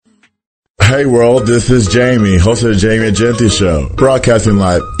Hey world, this is Jamie, host of the Jamie and Genty Show, broadcasting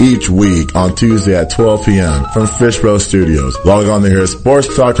live each week on Tuesday at 12 p.m. from Fishbowl Studios. Log on to hear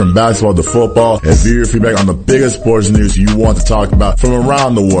sports talk from basketball to football and view your feedback on the biggest sports news you want to talk about from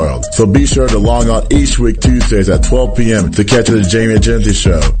around the world. So be sure to log on each week Tuesdays at 12 p.m. to catch the Jamie and Genty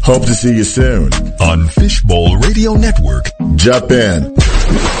Show. Hope to see you soon on Fishbowl Radio Network. Jump in.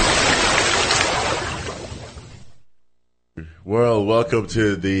 Well, welcome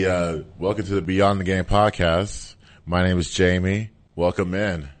to the Beyond the Game podcast. My name is Jamie. Welcome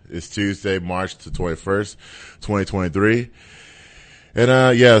in. It's Tuesday, March the 21st, 2023.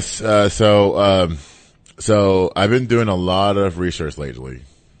 And, so I've been doing a lot of research lately,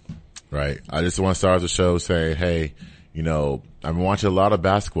 right? I just want to start the show saying, hey, I've been watching a lot of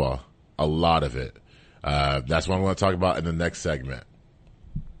basketball, a lot of it. That's what I'm going to talk about in the next segment.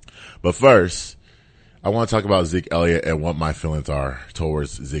 But first, I want to talk about Zeke Elliott and what my feelings are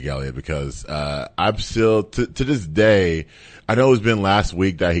towards Zeke Elliott because, I'm still, to this day, I know it's been last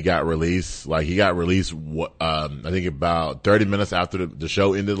week that he got released. Like, he got released, I think about 30 minutes after the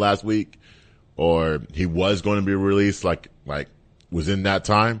show ended last week, or he was going to be released, like within that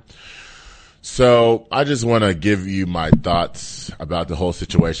time. So, I just want to give you my thoughts about the whole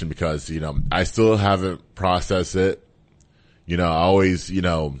situation because, I still haven't processed it. I always,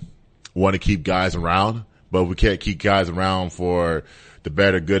 want to keep guys around, but we can't keep guys around for the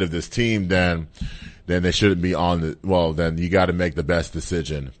better good of this team, then they shouldn't be then you got to make the best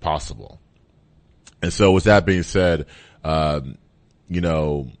decision possible. And so with that being said, I'm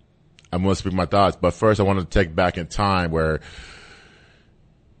going to speak my thoughts, but first I want to take back in time where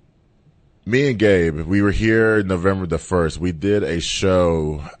me and Gabe, we were here November the 1st. We did a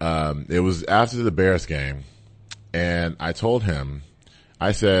show. It was after the Bears game, and I told him,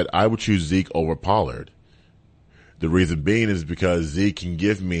 I said I would choose Zeke over Pollard. The reason being is because Zeke can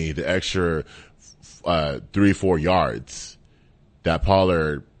give me the extra 3-4 yards that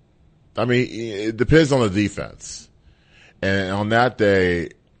Pollard. I mean, it depends on the defense. And on that day,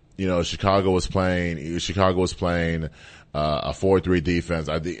 Chicago was playing a 4-3 defense.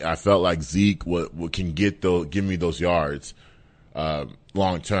 I felt like Zeke can give me those yards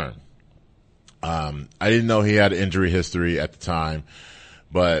long term. I didn't know he had injury history at the time.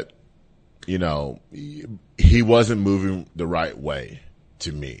 But, he wasn't moving the right way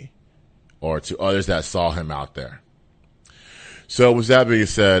to me or to others that saw him out there. So with that being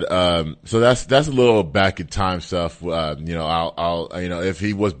said, so that's a little back in time stuff. I'll if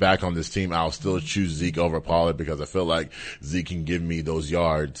he was back on this team, I'll still choose Zeke over Pollard because I feel like Zeke can give me those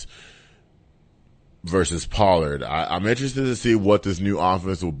yards versus Pollard. I'm interested to see what this new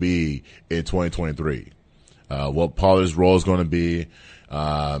offense will be in 2023. What Pollard's role is going to be.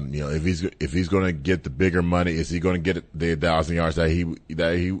 If he's going to get the bigger money, is he going to get the 1,000 yards that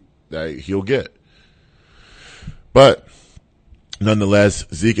he'll get? But nonetheless,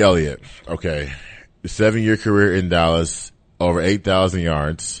 Zeke Elliott, okay, 7-year career in Dallas, over 8,000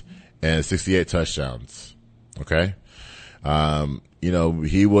 yards and 68 touchdowns. Okay,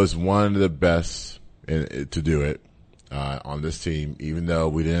 he was one of the best to do it on this team, even though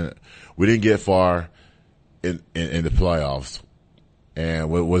we didn't get far in the playoffs.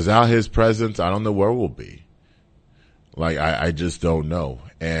 And without his presence, I don't know where we'll be. Like, I just don't know.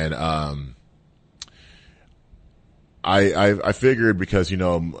 And, I figured because,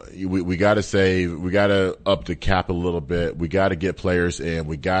 we gotta save, we gotta up the cap a little bit. We gotta get players in.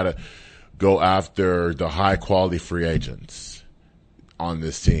 We gotta go after the high quality free agents on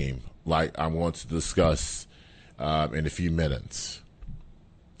this team. Like I want to discuss, in a few minutes.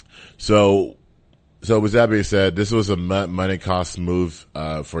 So with that being said, this was a money cost move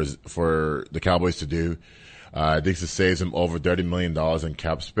for the Cowboys to do. I think it saves them over $30 million in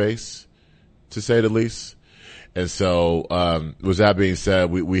cap space, to say the least. And so, with that being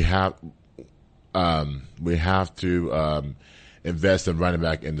said, we have to invest in running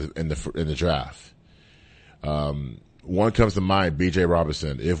back in the draft. One comes to mind, B.J.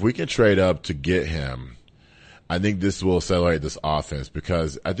 Robertson. If we can trade up to get him, I think this will accelerate this offense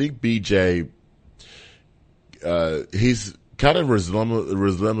because I think B.J. He's kind of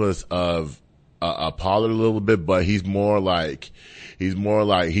resemblance of a Pollard a little bit, but he's more like he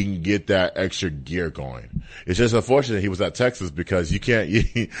can get that extra gear going. It's just unfortunate he was at Texas because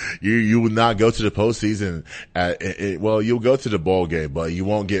you will not go to the postseason you'll go to the bowl game, but you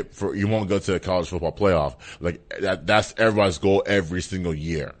won't go to the college football playoff. Like that's everybody's goal every single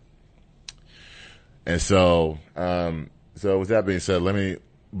year. And so with that being said,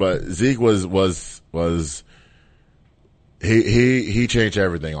 but Zeke was he changed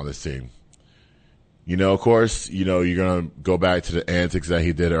everything on this team. Of course, you're going to go back to the antics that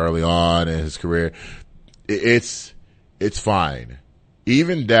he did early on in his career. It's fine.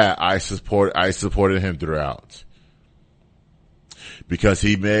 Even that, I supported him throughout because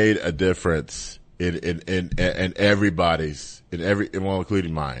he made a difference in everybody's,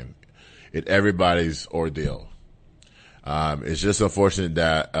 including mine, in everybody's ordeal. It's just unfortunate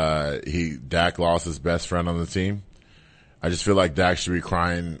that, Dak lost his best friend on the team. I just feel like Dak should be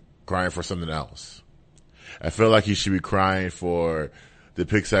crying for something else. I feel like he should be crying for the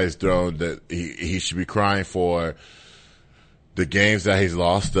pick size thrown, that he should be crying for the games that he's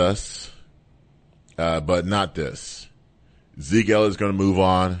lost us, but not this. Zeke Elliott's going to move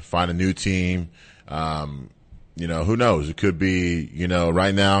on, find a new team. Who knows? It could be,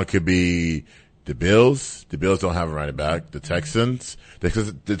 right now it could be the Bills. The Bills don't have a running back. The Texans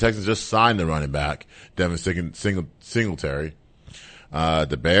just signed the running back, Devin Singletary.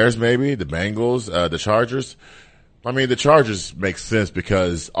 The Bears maybe, the Bengals, the Chargers. I mean, the Chargers make sense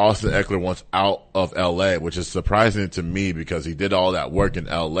because Austin Eckler wants out of LA, which is surprising to me because he did all that work in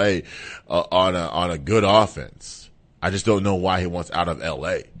LA, on a good offense. I just don't know why he wants out of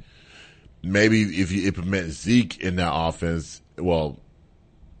LA. Maybe if you implement Zeke in that offense, well,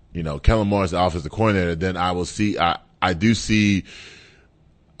 Kellen Moore is the offensive coordinator, then I do see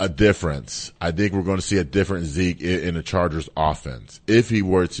a difference. I think we're going to see a different Zeke in the Chargers offense. If he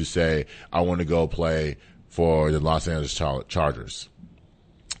were to say, I want to go play for the Los Angeles Chargers.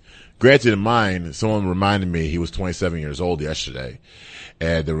 Granted, in mine, someone reminded me he was 27 years old yesterday.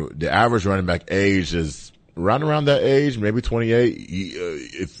 And the average running back age is right around that age, maybe 28.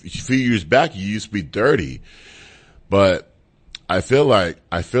 A few years back, he used to be 30. But I feel like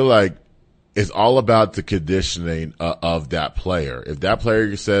it's all about the conditioning of that player. If that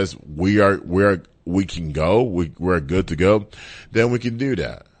player says we can go, we're good to go, then we can do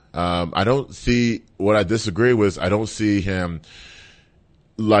that. I don't see what I disagree with. I don't see him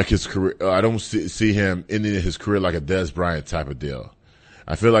like his career. I don't see him ending his career like a Dez Bryant type of deal.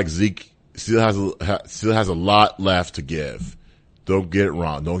 I feel like Zeke still has a lot left to give. Don't get it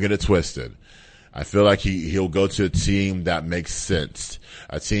wrong. Don't get it twisted. I feel like he'll go to a team that makes sense.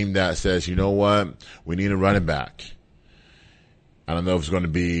 A team that says, you know what? We need a running back. I don't know if it's going to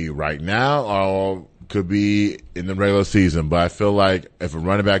be right now or could be in the regular season, but I feel like if a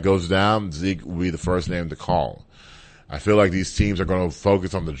running back goes down, Zeke will be the first name to call. I feel like these teams are going to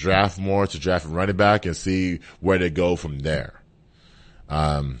focus on the draft more to draft a running back and see where they go from there.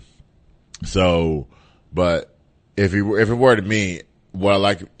 But if it were to me,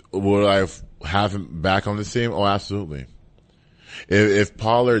 would I have him back on the team? Oh, absolutely. If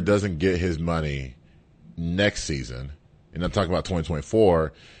Pollard doesn't get his money next season, and I'm talking about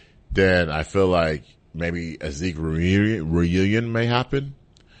 2024, then I feel like maybe a Zeke reunion may happen.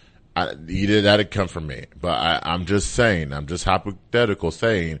 That'd come from me. But I'm just hypothetical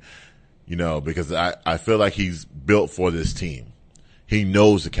saying, because I feel like he's built for this team. He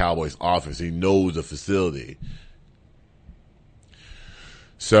knows the Cowboys offense. He knows the facility.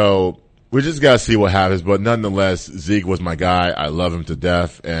 So we just got to see what happens. But nonetheless, Zeke was my guy. I love him to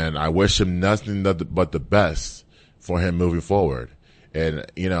death, and I wish him nothing but the best for him moving forward. And,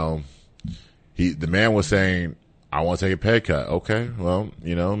 the man was saying, I want to take a pay cut. Okay. Well,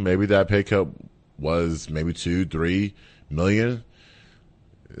 maybe that pay cut was maybe 2-3 million.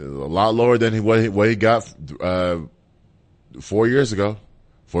 A lot lower than what he got, 4 years ago.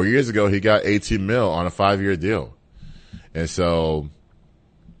 4 years ago, he got 18 mil on a 5-year deal. And so,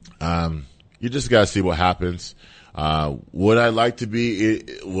 you just gotta see what happens. Would I like to be,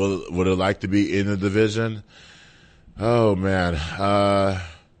 would I like to be in the division? Oh man.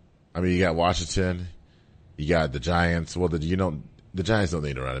 You got Washington. You got the Giants. Well, the Giants don't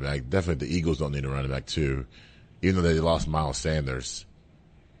need a running back. Definitely the Eagles don't need a running back too, even though they lost Miles Sanders.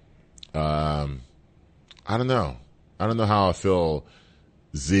 I don't know. I don't know how I feel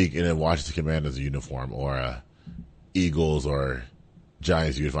Zeke in a Washington Commanders uniform or a Eagles or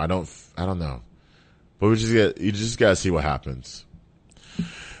Giants uniform. I don't know. But you just gotta see what happens.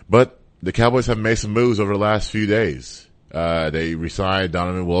 But the Cowboys have made some moves over the last few days. They re-signed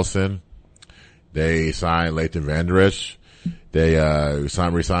Donovan Wilson. They signed Leighton Vander Esch. They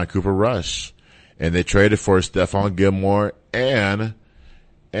re-signed Cooper Rush. And they traded for Stephon Gilmore and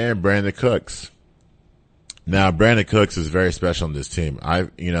Brandon Cooks. Now, Brandon Cooks is very special on this team. I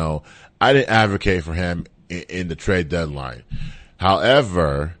didn't advocate for him in the trade deadline.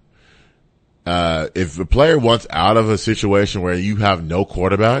 However, if a player wants out of a situation where you have no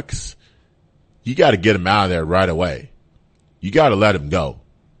quarterbacks, you got to get him out of there right away. You got to let him go.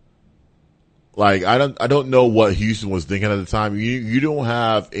 Like, I don't know what Houston was thinking at the time. You don't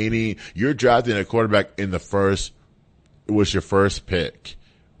have you're drafting a quarterback in the first, it was your first pick.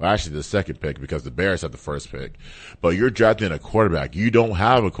 Well, actually the second pick because the Bears had the first pick. But you're drafting a quarterback. You don't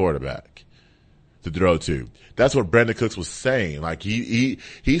have a quarterback to throw to. That's what Brandon Cooks was saying. Like, he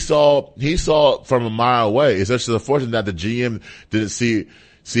saw from a mile away. It's actually unfortunate that the GM didn't see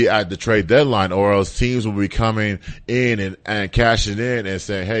at the trade deadline, or else teams will be coming in and cashing in and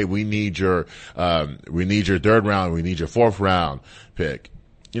saying, hey, we need your third round, we need your fourth round pick.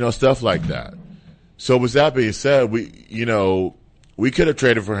 Stuff like that. So with that being said, we could have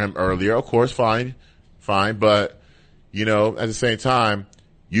traded for him earlier. Of course, fine. But, at the same time,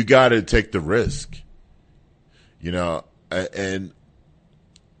 you gotta take the risk. And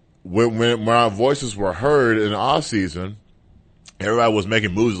when our voices were heard in the offseason, everybody was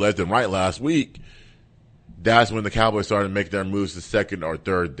making moves left and right last week. That's when the Cowboys started making their moves the second or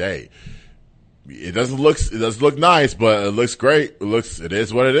third day. It doesn't look nice, but it looks great. It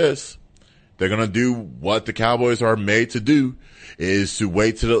is what it is. They're gonna do what the Cowboys are made to do, is to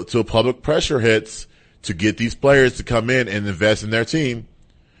wait till public pressure hits to get these players to come in and invest in their team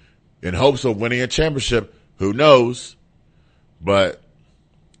in hopes of winning a championship. Who knows? But,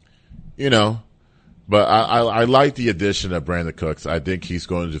 I like the addition of Brandon Cooks. I think he's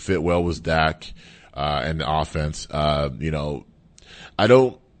going to fit well with Dak, and the offense. I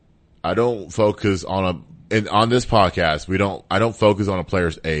don't focus on this podcast, I don't focus on a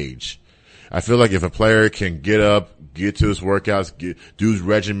player's age. I feel like if a player can get up, get to his workouts, do his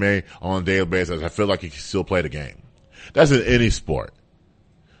regimen on a daily basis, I feel like he can still play the game. That's in any sport.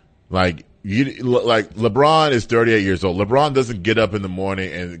 Like LeBron is 38 years old. LeBron doesn't get up in the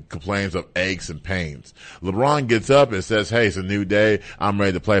morning and complains of aches and pains. LeBron gets up and says, hey, it's a new day. I'm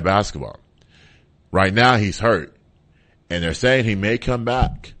ready to play basketball. Right now he's hurt. And they're saying he may come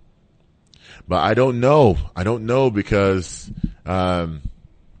back. But I don't know. Because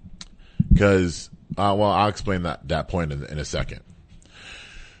I'll explain that point in a second.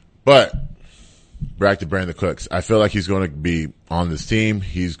 But back to Brandon Cooks. I feel like he's going to be on this team.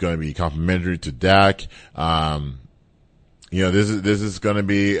 He's going to be complimentary to Dak. This is going to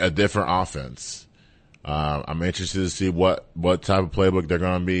be a different offense. I'm interested to see what type of playbook they're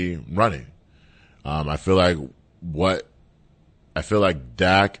going to be running. I feel like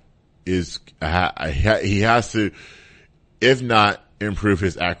Dak he has to, if not improve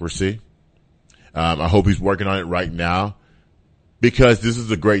his accuracy. I hope he's working on it right now, because this is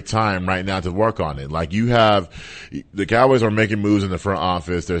a great time right now to work on it. Like, the Cowboys are making moves in the front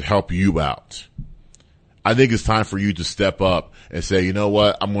office to help you out. I think it's time for you to step up and say, you know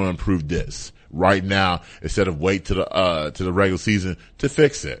what, I'm going to improve this right now instead of wait to the regular season to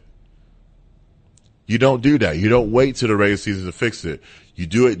fix it. You don't do that. You don't wait till the regular season to fix it. You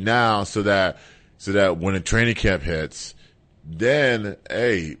do it now so that when the training camp hits, then,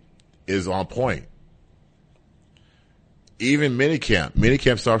 is on point. Even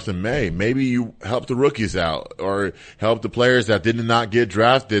minicamp starts in May. Maybe you help the rookies out, or help the players that did not get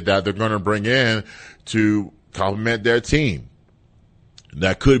drafted that they're going to bring in to complement their team.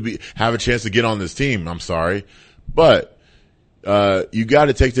 That could have a chance to get on this team. I'm sorry. But, you got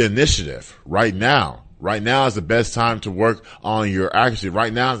to take the initiative right now. Right now is the best time to work on your accuracy.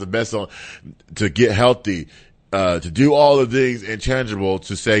 Right now is the best time to get healthy, to do all the things intangible,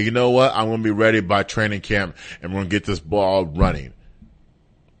 to say, you know what, I'm going to be ready by training camp and we're going to get this ball running.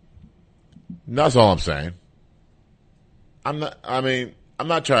 And that's all I'm saying. I'm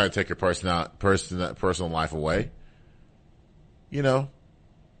not trying to take your personal life away.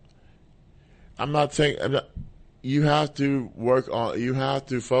 You have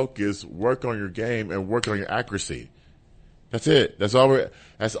to focus, work on your game, and work on your accuracy. That's it. That's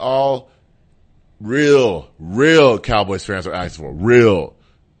all real Cowboys fans are asking for. Real.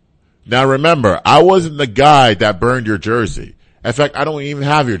 Now remember, I wasn't the guy that burned your jersey. In fact, I don't even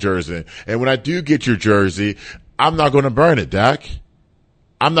have your jersey. And when I do get your jersey, I'm not going to burn it, Dak.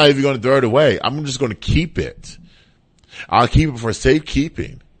 I'm not even going to throw it away. I'm just going to keep it. I'll keep it for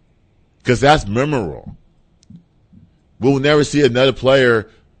safekeeping, because that's memorable. We'll never see another player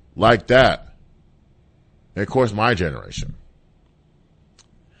like that. And of course, my generation.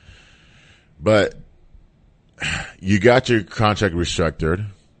 But you got your contract restructured.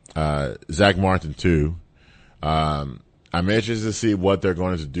 Zach Martin too. I'm interested to see what they're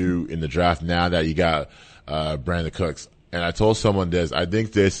going to do in the draft now that you got Brandon Cooks. And I told someone this. I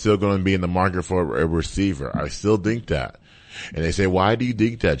think they're still going to be in the market for a receiver. I still think that. And they say, why do you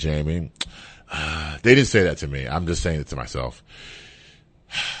think that, Jamie? They didn't say that to me. I'm just saying it to myself.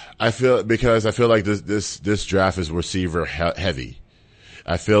 I feel like this draft is receiver heavy.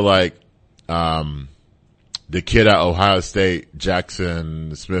 I feel like the kid at Ohio State,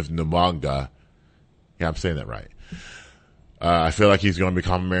 Jackson Smith-Njigba. Yeah, I'm saying that right. I feel like he's going to be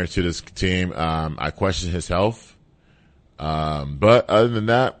complimentary to this team. I question his health. But other than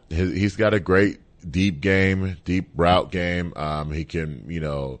that, he's got a great deep route game. He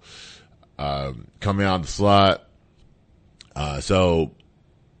can, come in on the slot. So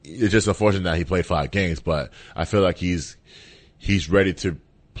it's just unfortunate that he played 5 games, but I feel like he's ready to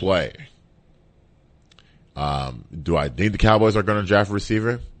play. Do I think the Cowboys are going to draft a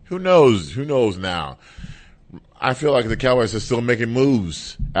receiver? Who knows? Who knows now? I feel like the Cowboys are still making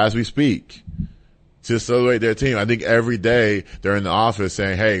moves as we speak to celebrate their team. I think every day they're in the office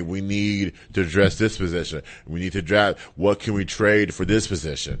saying, hey, we need to address this position. We need to draft. What can we trade for this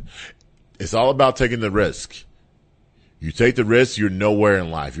position? It's all about taking the risk. You take the risk, you're nowhere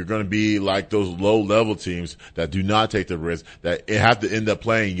in life. You're going to be like those low-level teams that do not take the risk, that have to end up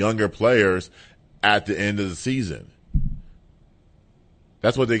playing younger players at the end of the season.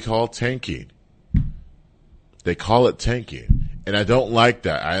 That's what they call tanking. They call it tanking. And I don't like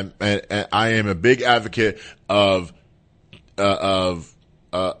that. I am a big advocate of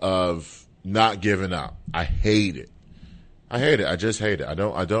not giving up. I hate it. I just hate it. I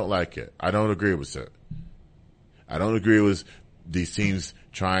don't like it. I don't agree with it. I don't agree with these teams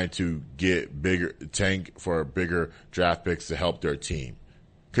trying to get tank for bigger draft picks to help their team.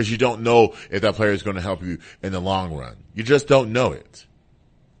 Cause you don't know if that player is going to help you in the long run. You just don't know it.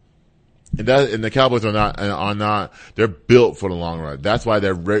 And the Cowboys are not, they're built for the long run. That's why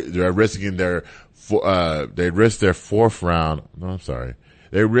they're risking they risk their 4th round. No, I'm sorry.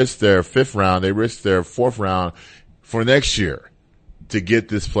 They risk their 5th round. They risk their 4th round for next year to get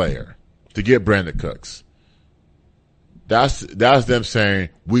this player, to get Brandon Cooks. That's them saying,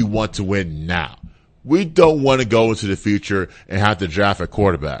 we want to win now. We don't want to go into the future and have to draft a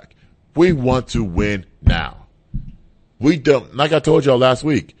quarterback. We want to win now. We don't, like I told y'all last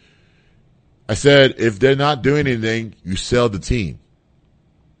week, I said, if they're not doing anything, you sell the team.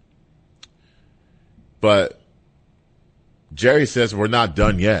 But Jerry says we're not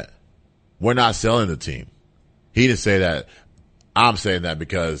done yet. We're not selling the team. He didn't say that. I'm saying that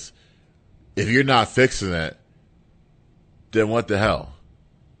because if you're not fixing it, then what the hell?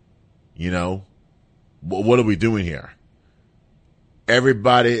 What are we doing here?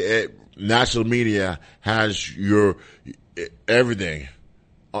 Everybody at national media has your everything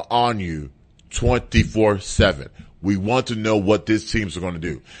on you 24/7. We want to know what this team's going to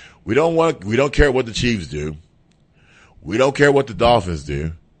do. We don't care what the Chiefs do. We don't care what the Dolphins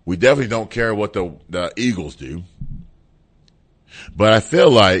do. We definitely don't care what the Eagles do. But I feel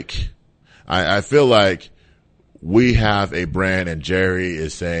like we have a brand, and Jerry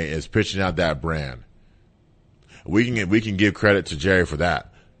is pitching out that brand. We can give credit to Jerry for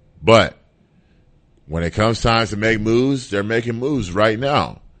that. But when it comes time to make moves, they're making moves right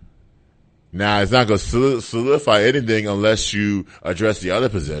now. Now, it's not going to solidify anything unless you address the other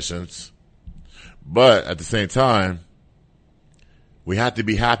positions. But at the same time, we have to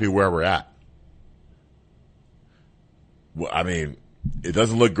be happy where we're at. Well, I mean, it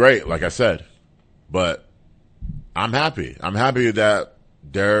doesn't look great, like I said, but I'm happy. I'm happy that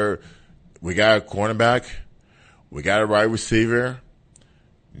we got a cornerback, we got a wide receiver.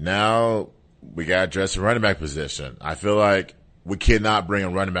 Now we got to address the running back position. I feel like we cannot bring a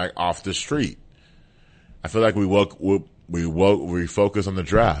running back off the street. I feel like we focus on the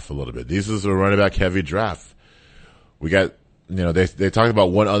draft a little bit. This is a running back heavy draft. We got, they talked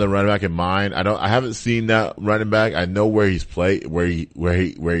about one other running back in mind. I haven't seen that running back. I know where he's played, where he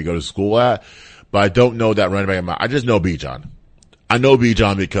go to school at, but I don't know that running back in mind. I just know Bijan. I know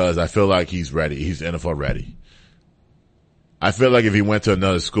Bijan because I feel like he's ready. He's NFL ready. I feel like if he went to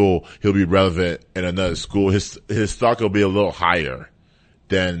another school, he'll be relevant in another school. His stock will be a little higher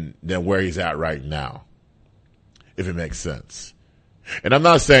than where he's at right now, if it makes sense. And I'm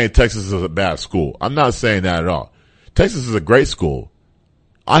not saying Texas is a bad school. I'm not saying that at all. Texas is a great school.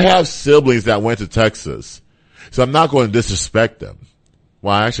 I have siblings that went to Texas, so I'm not going to disrespect them.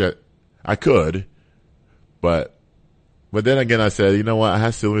 Well, actually, I could, but then again, I said, you know what? I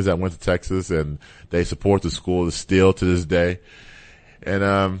have siblings that went to Texas and they support the school still to this day. And,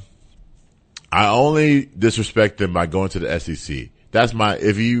 I only disrespect them by going to the SEC.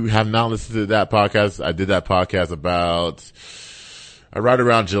 If you have not listened to that podcast, I did that podcast right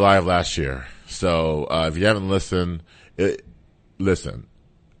around July of last year. So, if you haven't listened, listen,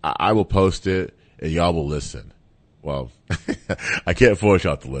 I will post it and y'all will listen. Well, I can't force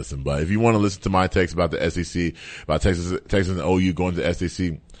y'all to listen, but if you want to listen to my takes about the SEC, about Texas and OU going to the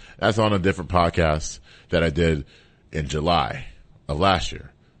SEC, that's on a different podcast that I did in July of last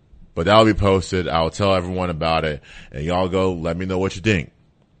year. But that'll be posted. I'll tell everyone about it, and y'all go let me know what you think.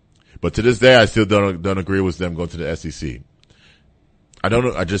 But to this day, I still don't agree with them going to the SEC.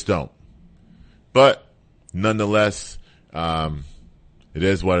 I just don't. But nonetheless, it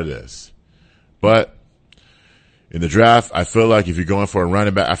is what it is. But in the draft, I feel like if you're going for a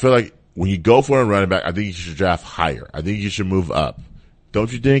running back, I feel like when you go for a running back, I think you should draft higher. I think you should move up.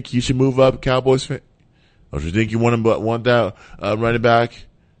 Don't you think you should move up, Cowboys fan? Don't you think you want that running back?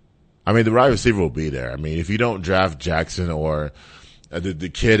 I mean, the wide receiver will be there. I mean, if you don't draft Jackson or the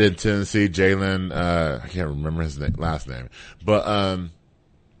kid in Tennessee, Jalen, I can't remember his last name, but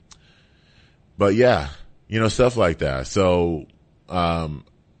yeah, stuff like that. So,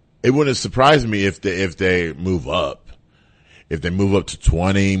 it wouldn't surprise me if they move up. If they move up to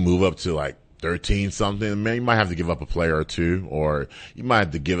 20, move up to like 13 something, man, you might have to give up a player or two, or you might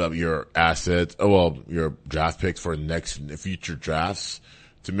have to give up your assets, your draft picks for future drafts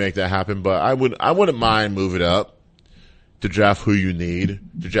to make that happen. But I wouldn't mind moving up to draft who you need,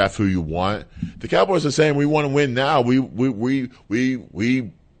 to draft who you want. The Cowboys are saying we want to win now. We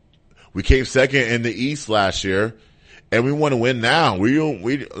came second in the East last year, and we want to win now. We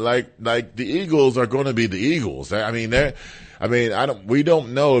like the Eagles are going to be the Eagles. We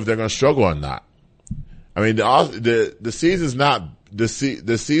don't know if they're going to struggle or not. I mean, the season's not, the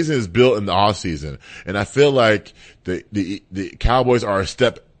season is built in the off season. And I feel like the Cowboys are a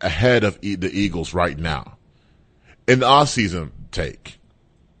step ahead of the Eagles right now. In the off season take.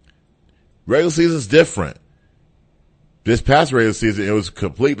 Regular season's different. This past regular season, it was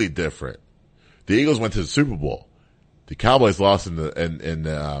completely different. The Eagles went to the Super Bowl. The Cowboys lost in the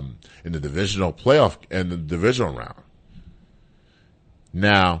divisional playoff and the divisional round.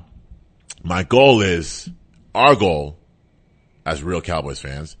 Now, our goal as real Cowboys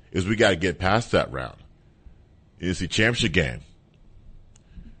fans is we got to get past that round. It's the championship game.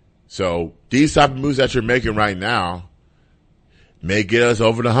 So these type of moves that you're making right now may get us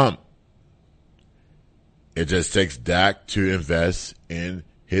over the hump. It just takes Dak to invest in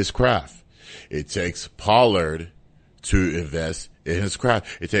his craft. It takes Pollard to invest in his craft.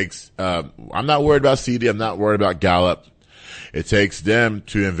 It takes, I'm not worried about CD. I'm not worried about Gallup. It takes them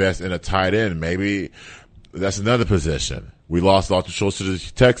to invest in a tight end. Maybe that's another position. We lost Dalton Schultz to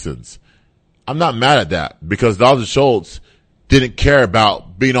the Texans. I'm not mad at that because Dalton Schultz didn't care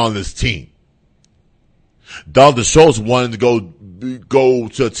about being on this team. Dalton Schultz wanted to go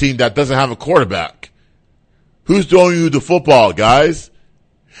to a team that doesn't have a quarterback. Who's throwing you the football, guys?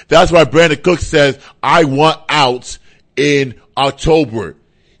 That's why Brandon Cooks says, I want out in October.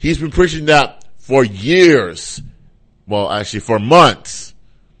 He's been preaching that for years. Well, actually for months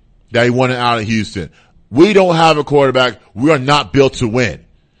that he wanted out of Houston. We don't have a quarterback. We are not built to win.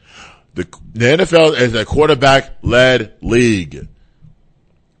 The NFL is a quarterback-led league.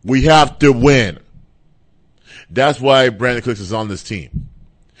 We have to win. That's why Brandon Cooks is on this team.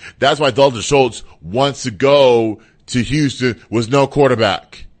 That's why Dalton Schultz wants to go to Houston with no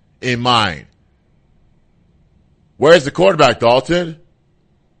quarterback in mind. Where's the quarterback, Dalton?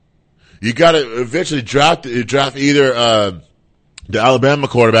 You gotta eventually draft either, the Alabama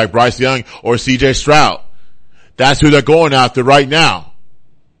quarterback, Bryce Young, or CJ Stroud. That's who they're going after right now.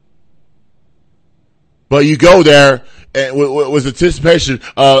 But you go there and with anticipation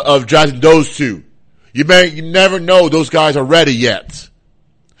of drafting those two. You never know those guys are ready yet.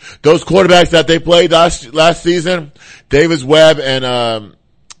 Those quarterbacks that they played last season, Davis Webb and I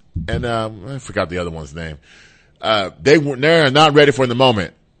forgot the other one's name. They're not ready for the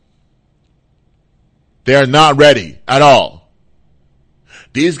moment. They are not ready at all.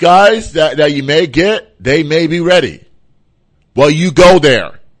 These guys that you may get, they may be ready. Well, you go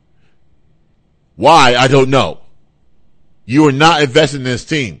there. Why? I don't know. You are not investing in this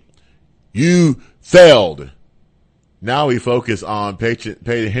team. You failed. Now we focus on Peyton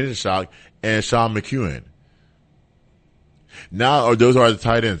Hendershot and Sean McEwen. Now, those are the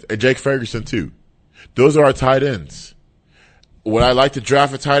tight ends. And Jake Ferguson too. Those are our tight ends. Would I like to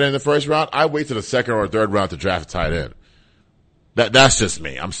draft a tight end in the first round? I wait till the second or third round to draft a tight end. That's just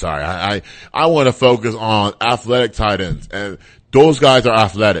me. I'm sorry. I want to focus on athletic tight ends, and those guys are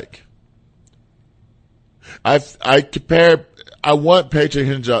athletic. I want Peyton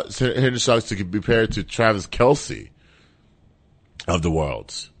Hendershot to be compared to Travis Kelce of the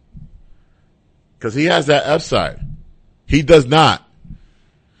world. Cause he has that upside. He does not.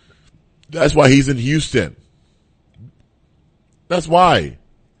 That's why he's in Houston. That's why.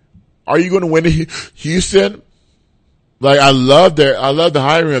 Are you going to win in Houston? Like, I love the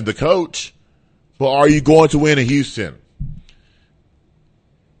hiring of the coach, but are you going to win in Houston?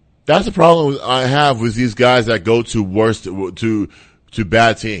 That's the problem I have with these guys that go to to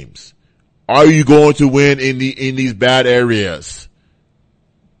bad teams? Are you going to win in these bad areas?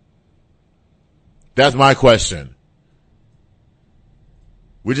 That's my question.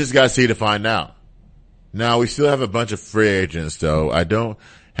 We just got to see to find out. Now, we still have a bunch of free agents, though. I don't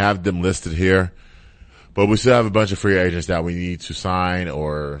have them listed here, but we still have a bunch of free agents that we need to sign,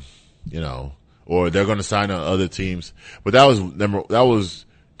 or they're going to sign on other teams. But that was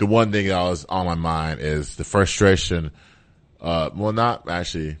the one thing that was on my mind, is the frustration. I'm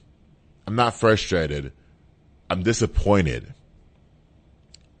not frustrated. I'm disappointed.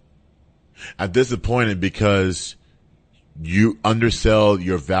 I'm disappointed because you undersell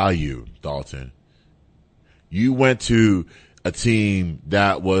your value, Dalton. You went to a team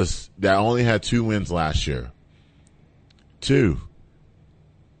that only had 2 wins last year. 2.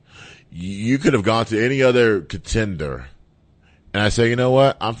 You could have gone to any other contender. And I say, you know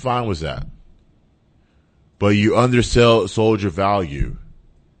what? I'm fine with that. But you sold your value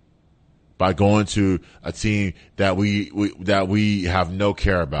by going to a team that we have no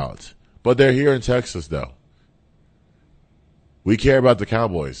care about. But they're here in Texas, though. We care about the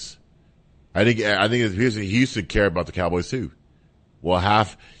Cowboys. I think Houston care about the Cowboys too. Well,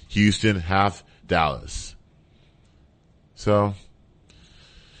 half Houston, half Dallas. So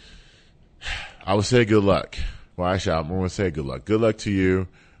I would say good luck. Well, actually, I'm going to say good luck. Good luck to you.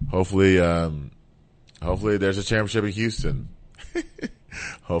 Hopefully there's a championship in Houston.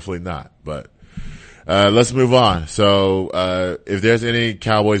 Hopefully not, but let's move on. So if there's any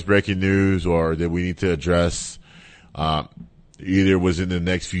Cowboys breaking news or that we need to address, either was in the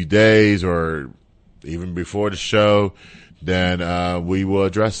next few days or even before the show, then we will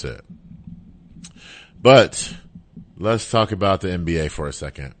address it. But let's talk about the NBA for a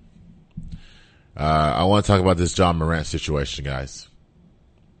second. I want to talk about this John Morant situation, guys.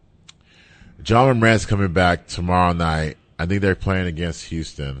 John Morant's coming back tomorrow night. I think they're playing against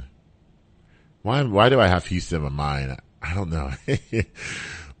Houston. Why do I have Houston in my mind? I don't know.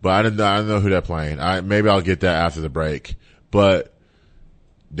 But I don't know who they're playing. Maybe I'll get that after the break. But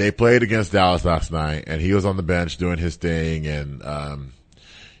they played against Dallas last night, and he was on the bench doing his thing, and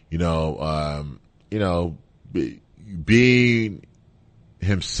being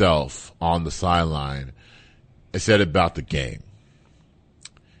himself on the sideline and said about the game.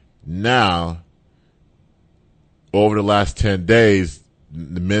 Now, over the last 10 days,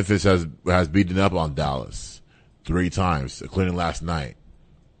 Memphis has beaten up on Dallas 3 times, including last night.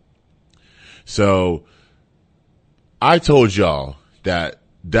 So I told y'all that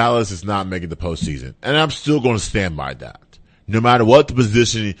Dallas is not making the postseason, and I'm still going to stand by that, no matter what the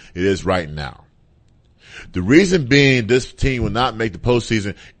position it is right now. The reason being this team will not make the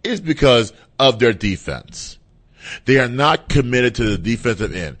postseason is because of their defense. They are not committed to the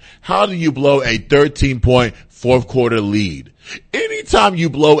defensive end. How do you blow a 13-point fourth quarter lead? Anytime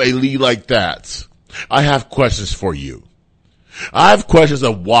you blow a lead like that, I have questions for you. I have questions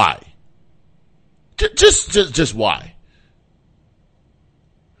of why. Just why.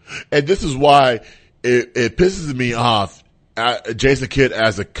 And this is why it pisses me off, Jason Kidd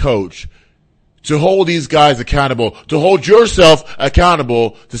as a coach, to hold these guys accountable, to hold yourself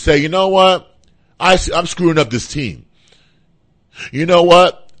accountable, to say, you know what? I'm screwing up this team. You know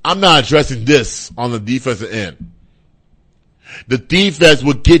what? I'm not addressing this on the defensive end. The defense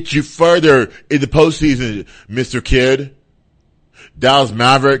will get you further in the postseason, Mr. Kidd. Dallas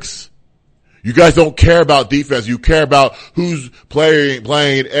Mavericks. You guys don't care about defense. You care about who's playing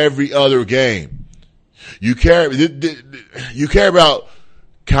every other game. You care about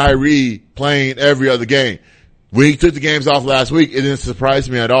Kyrie playing every other game. When he took the games off last week, it didn't surprise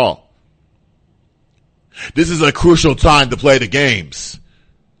me at all. This is a crucial time to play the games.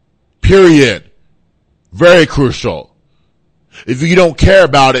 Period. Very crucial. If you don't care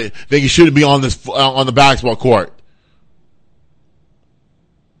about it, then you shouldn't be on the basketball court.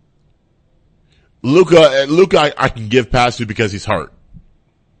 Luka, I can give past to because he's hurt.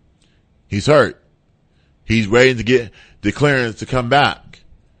 He's hurt. He's ready to get the clearance to come back.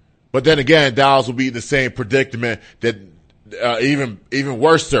 But then again, Dallas will be in the same predicament that even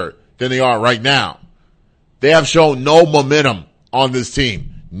worse than they are right now. They have shown no momentum on this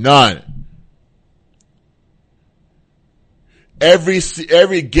team. None.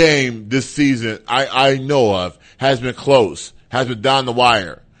 Every game this season I know of has been close, has been down the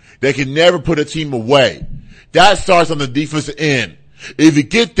wire. They can never put a team away. That starts on the defensive end. If you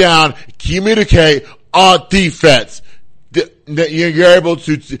get down, communicate on defense, you're able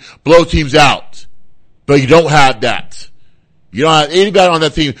to blow teams out. But you don't have that. You don't have anybody on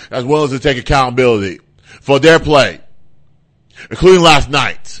that team that's willing to take accountability for their play, including last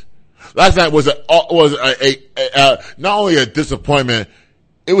night. Last night was not only a disappointment,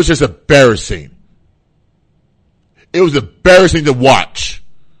 it was just embarrassing. It was embarrassing to watch.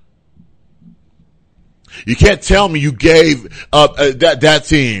 You can't tell me you gave up that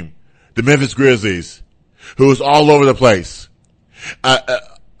team, the Memphis Grizzlies, who was all over the place,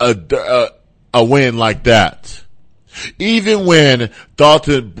 a win like that. Even when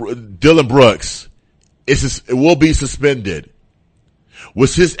Dylan Brooks will be suspended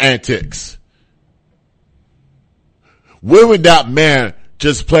with his antics. When would that man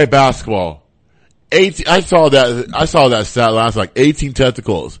just play basketball? I saw that stat last, like 18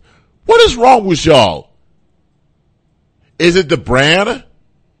 testicles. What is wrong with y'all? Is it the brand?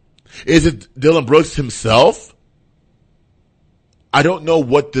 Is it Dylan Brooks himself? I don't know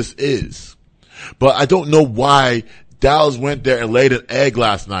what this is, but I don't know why Dallas went there and laid an egg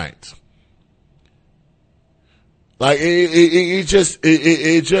last night. Like, it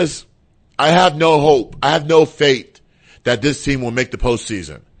just, I have no hope. I have no faith that this team will make the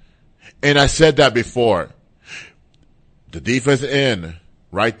postseason. And I said that before. The defensive end,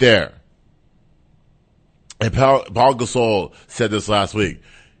 right there. And Paul Gasol said this last week.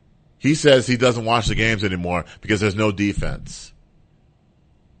 He says he doesn't watch the games anymore because there's no defense.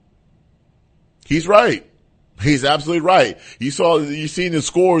 He's right. He's absolutely right. You seen the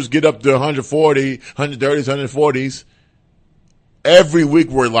scores get up to 140, 130s, 140s. Every week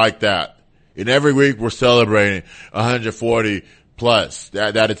we're like that. And every week we're celebrating 140 plus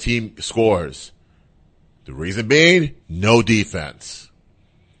that a team scores. The reason being, no defense.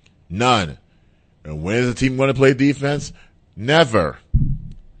 None. And when is the team going to play defense? Never.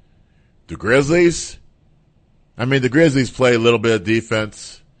 The Grizzlies play a little bit of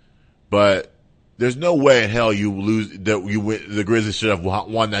defense, but there's no way in hell you lose that you win. The Grizzlies should have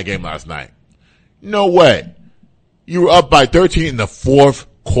won that game last night. No way. You were up by 13 in the fourth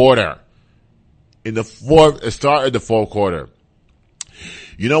quarter. Start of the fourth quarter.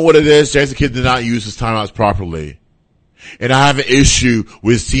 You know what it is? Jason Kidd did not use his timeouts properly. And I have an issue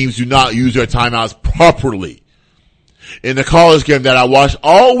with teams do not use their timeouts properly. In the college game that I watched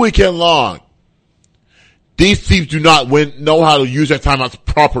all weekend long, these teams do not know how to use their timeouts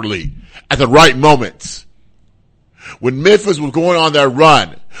properly at the right moments. When Memphis was going on their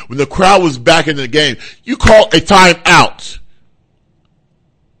run, when the crowd was back in the game, you call a timeout.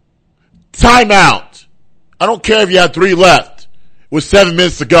 Timeout. I don't care if you have 3 left with 7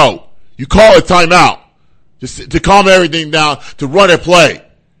 minutes to go. You call a timeout just to calm everything down, to run a play.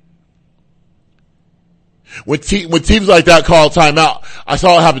 When teams like that call a timeout, I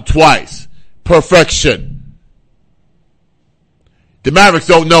saw it happen twice. Perfection. The Mavericks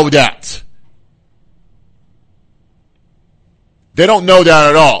don't know that. They don't know that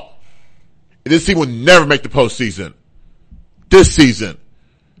at all. This team will never make the postseason. This season.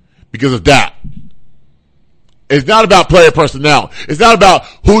 Because of that. It's not about player personnel. It's not about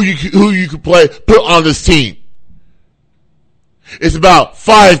who you can put on this team. It's about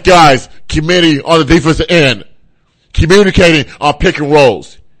 5 guys committing on the defensive end, communicating on pick and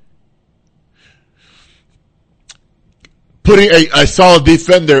rolls, putting a solid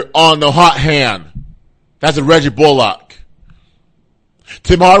defender on the hot hand. That's a Reggie Bullock.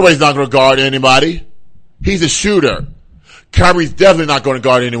 Tim Hardaway's not going to guard anybody. He's a shooter. Kyrie's definitely not going to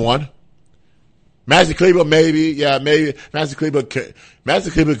guard anyone. Maxi Kleber, maybe. Yeah, maybe. Maxi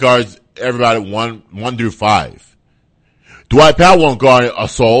Kleber guards everybody 1 through 5. Dwight Powell won't guard a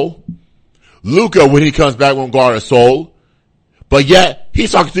soul. Luka, when he comes back, won't guard a soul. But yet,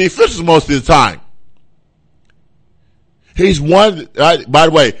 he's talking to the officials most of the time. By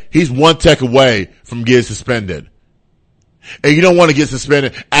the way, he's 1 tech away from getting suspended. And you don't want to get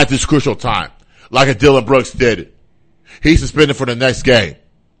suspended at this crucial time, like a Dylan Brooks did. He's suspended for the next game.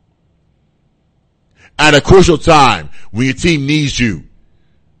 At a crucial time, when your team needs you,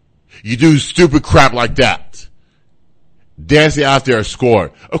 you do stupid crap like that. Dancing after a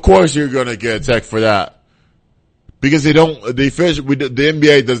score. Of course you're gonna get a tech for that. Because the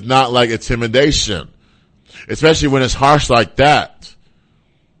NBA does not like intimidation. Especially when it's harsh like that.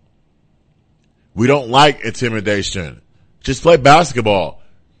 We don't like intimidation. Just play basketball.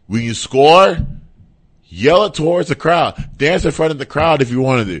 When you score, yell it towards the crowd. Dance in front of the crowd if you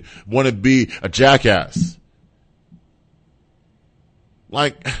want to be a jackass.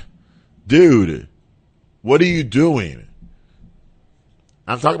 Like, dude, what are you doing?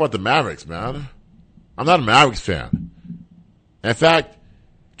 I'm talking about the Mavericks, man. I'm not a Mavericks fan. In fact,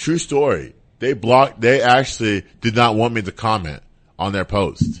 true story, they actually did not want me to comment on their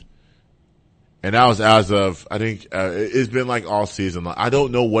post. And that was as of, I think, it's been like all season. I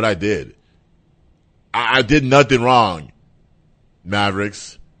don't know what I did. I did nothing wrong,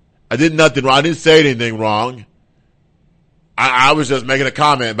 Mavericks. I did nothing wrong. I didn't say anything wrong. I was just making a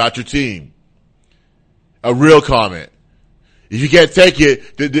comment about your team. A real comment. If you can't take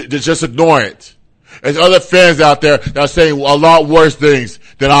it, just ignore it. There's other fans out there that are saying a lot worse things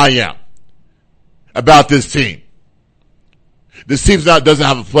than I am about this team. This team doesn't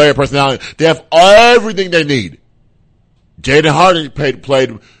have a player personality. They have everything they need. Jaden Harden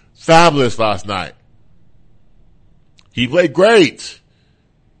played fabulous last night. He played great.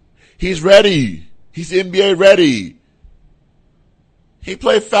 He's ready. He's NBA ready. He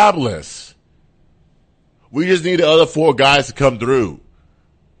played fabulous. We just need the other four guys to come through.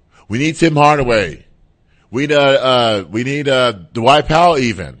 We need Tim Hardaway. We need Dwight Powell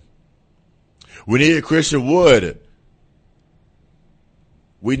even. We need Christian Wood.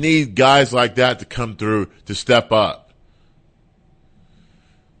 We need guys like that to come through to step up.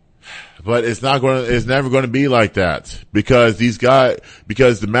 But it's never going to be like that because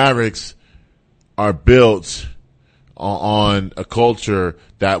the Mavericks are built on a culture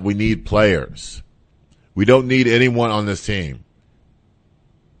that we need players. We don't need anyone on this team.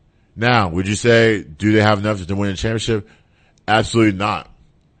 Now, would you say, do they have enough to win a championship? Absolutely not.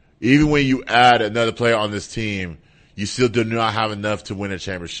 Even when you add another player on this team, you still do not have enough to win a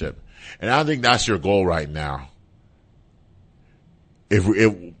championship. And I think that's your goal right now. If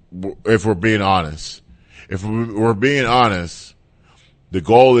we're being honest. If we're being honest, the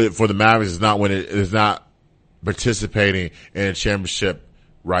goal for the Mavericks is not participating in a championship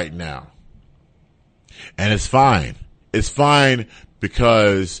right now. And it's fine. It's fine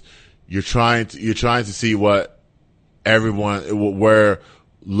because you're trying to see where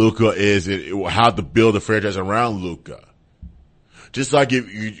Luka is, how to build a franchise around Luka. Just like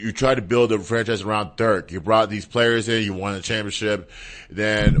if you try to build a franchise around Dirk, you brought these players in, you won a championship.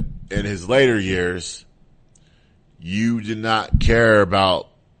 Then in his later years, you did not care about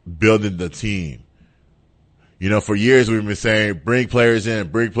building the team. You know, for years we've been saying, bring players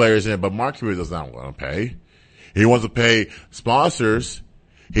in, but Mark Cuban does not want to pay. He wants to pay sponsors.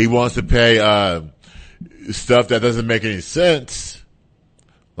 He wants to pay, stuff that doesn't make any sense,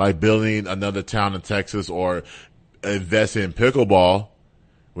 like building another town in Texas or investing in pickleball,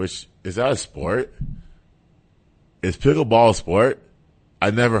 which, is that a sport? Is pickleball a sport?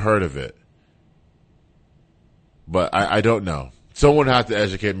 I never heard of it. But I don't know. Someone has to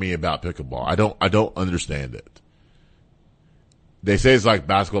educate me about pickleball. I don't understand it. They say it's like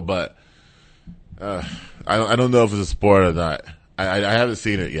basketball, but I don't know if it's a sport or not. I haven't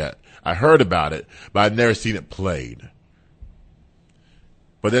seen it yet. I heard about it, but I've never seen it played.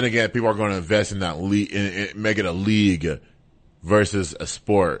 But then again, people are going to invest in that league, and make it a league versus a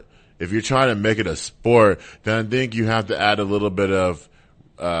sport. If you're trying to make it a sport, then I think you have to add a little bit of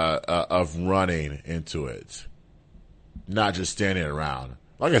running into it. Not just standing around.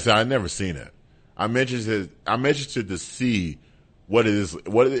 Like I said, I've never seen it. I'm interested to see what it is,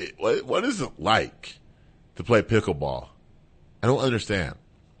 what is it like to play pickleball. I don't understand.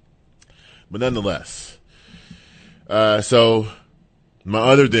 But nonetheless, so my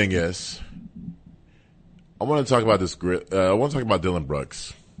other thing is, I want to talk about this. I want to talk about Dillon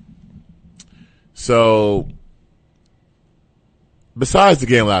Brooks. So, besides the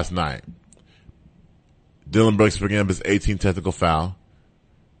game last night, Dillon Brooks picking up his 18th technical foul.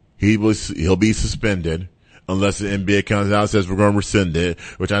 He'll be suspended unless the NBA comes out and says we're going to rescind it,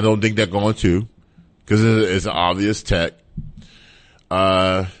 which I don't think they're going to, because it's an obvious tech.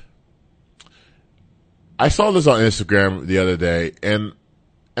 I saw this on Instagram the other day, and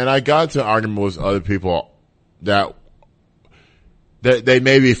I got into an argument with other people that they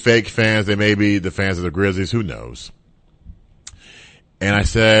may be fake fans, they may be the fans of the Grizzlies, who knows? And I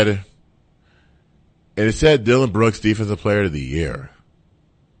said, and it said Dillon Brooks Defensive Player of the Year.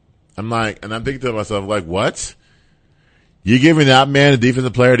 I'm thinking to myself, like, what? You giving that man a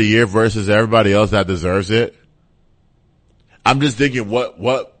Defensive Player of the Year versus everybody else that deserves it? I'm just thinking,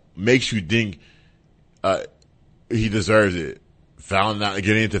 what makes you think he deserves it?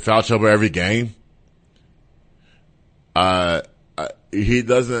 Getting into foul trouble every game? He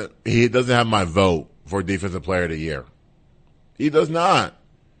doesn't have my vote for Defensive Player of the Year. He does not.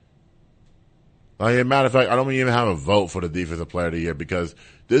 Like, as a matter of fact, I don't even have a vote for the Defensive Player of the Year because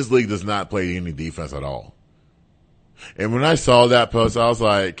this league does not play any defense at all. And when I saw that post, I was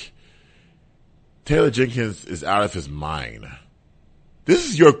like, Taylor Jenkins is out of his mind. This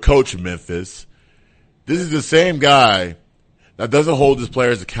is your coach, Memphis. This is the same guy that doesn't hold his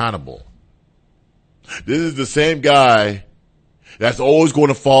players accountable. This is the same guy that's always going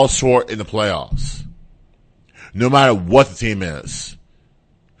to fall short in the playoffs, no matter what the team is.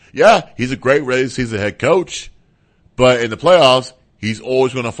 Yeah, he's a great regular season head coach, but in the playoffs, He's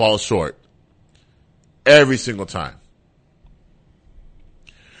always going to fall short. Every single time.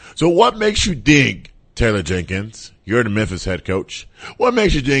 So what makes you think, Taylor Jenkins, you're the Memphis head coach, what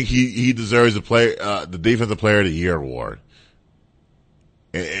makes you think he deserves the Defensive Player of the Year award?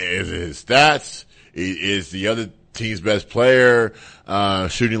 Is it his stats? Is the other team's best player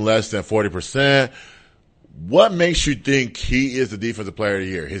shooting less than 40%? What makes you think he is the Defensive Player of the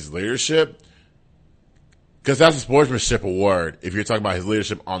Year? His leadership? Because that's a sportsmanship award if you're talking about his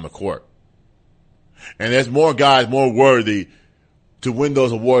leadership on the court. And there's more guys more worthy to win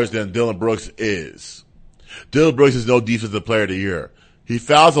those awards than Dillon Brooks is. Dillon Brooks is no Defensive Player of the Year. He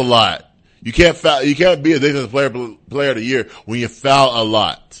fouls a lot. You can't be a Defensive Player of the Year when you foul a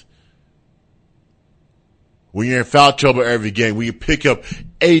lot. When you're in foul trouble every game, when you pick up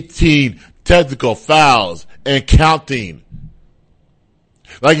 18 technical fouls and counting.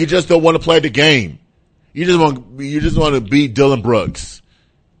 Like you just don't want to play the game. You just want to beat Dillon Brooks.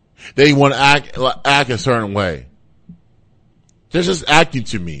 They want to act a certain way. They're just acting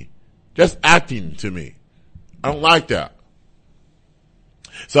to me. Just acting to me. I don't like that.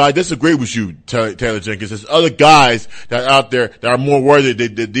 So I disagree with you, Taylor Jenkins. There's other guys that are out there that are more worthy of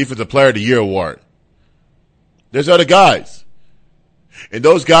the Defensive Player of the Year award. There's other guys. And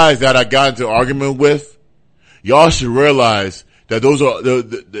those guys that I got into an argument with, y'all should realize that those are,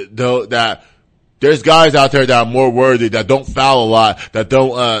 that there's guys out there that are more worthy, that don't foul a lot,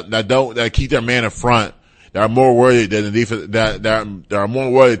 that keep their man in front, that are more worthy than the defense, that are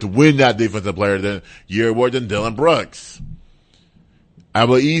more worthy to win that Defensive Player of the Year award than Dillon Brooks. I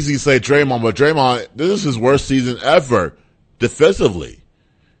will easily say Draymond, but Draymond, this is his worst season ever defensively.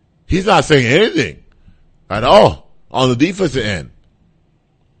 He's not saying anything at all on the defensive end.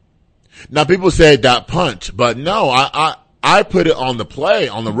 Now people say that punch, but no, I put it on the play,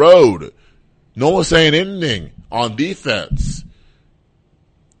 on the road. No one's saying anything on defense.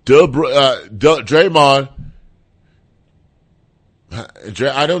 Draymond,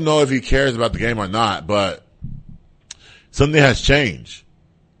 I don't know if he cares about the game or not, but something has changed.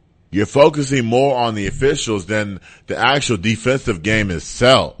 You're focusing more on the officials than the actual defensive game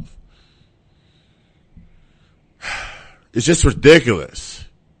itself. It's just ridiculous.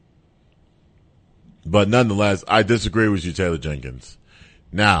 But nonetheless, I disagree with you, Taylor Jenkins.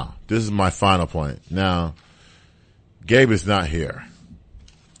 Now, this is my final point. Now, Gabe is not here,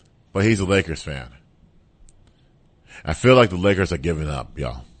 but he's a Lakers fan. I feel like the Lakers are giving up,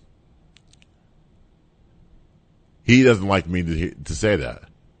 y'all. He doesn't like me to say that,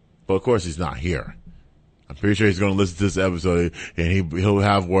 but of course he's not here. I'm pretty sure he's going to listen to this episode and he'll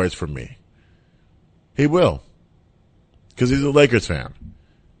have words for me. He will, because he's a Lakers fan.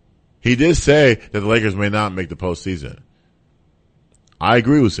 He did say that the Lakers may not make the postseason. I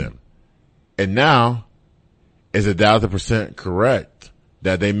agree with him. And now, is it 1,000% correct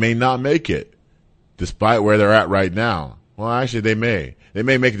that they may not make it, despite where they're at right now? Well, actually, they may. They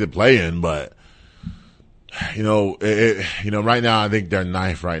may make it to play-in, but right now I think they're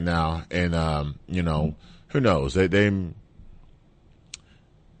ninth right now, and who knows? They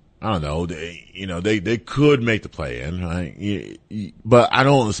I don't know. They could make the play-in, right? But I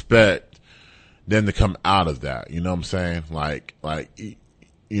don't expect them to come out of that. You know what I'm saying? I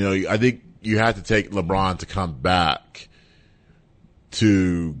think you have to take LeBron to come back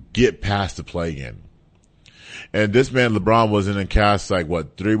to get past the play-in. And this man, LeBron, was in a cast 3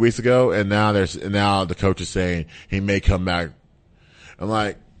 weeks ago, and now the coach is saying he may come back. I'm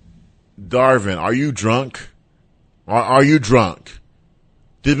like, Darvin, are you drunk? Are you drunk?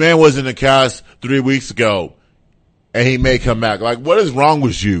 This man was in the cast 3 weeks ago, and he may come back. What is wrong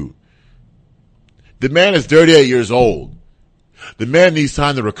with you? The man is 38 years old. The man needs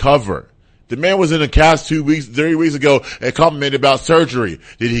time to recover. The man was in the cast 3 weeks ago, and commented about surgery.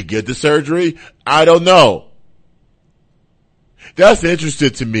 Did he get the surgery? I don't know. That's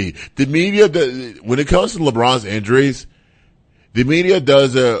interesting to me. The media, when it comes to LeBron's injuries, the media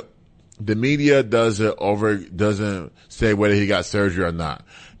doesn't say whether he got surgery or not.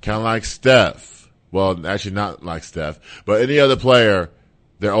 Kind of like Steph. Well, actually not like Steph, but any other player,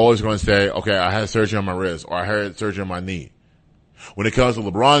 they're always going to say, okay, I had surgery on my wrist, or I had surgery on my knee. When it comes to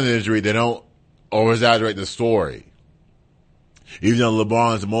LeBron's injury, they don't over-exaggerate the story. Even though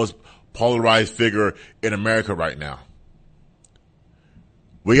LeBron is the most polarized figure in America right now.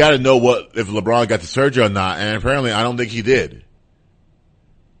 We gotta know if LeBron got the surgery or not, and apparently I don't think he did.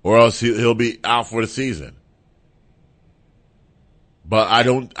 Or else he'll be out for the season. But I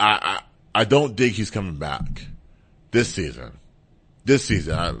don't think he's coming back this season.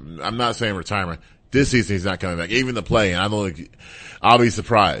 I'm not saying retirement. This season he's not coming back. Even the play, I'll be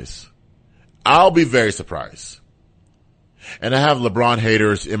surprised. I'll be very surprised. And I have LeBron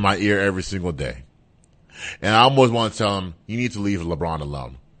haters in my ear every single day. And I almost want to tell them, you need to leave LeBron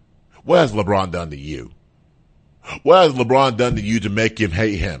alone. What has LeBron done to you? What has LeBron done to you to make him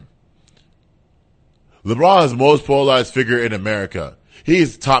hate him? LeBron is the most polarized figure in America. He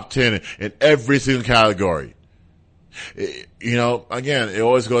is top 10 in every single category. Again, it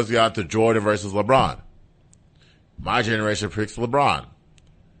always goes down to Jordan versus LeBron. My generation picks LeBron.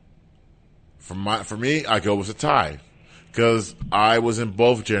 For me, I go with a tie. Because I was in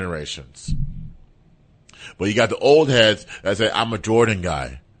both generations. But you got the old heads that say, I'm a Jordan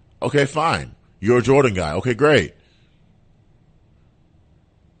guy. Okay, fine. You're a Jordan guy. Okay, great.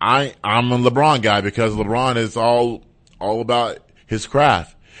 I'm a LeBron guy because LeBron is all about his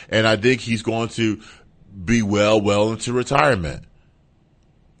craft. And I think he's going to be well into retirement.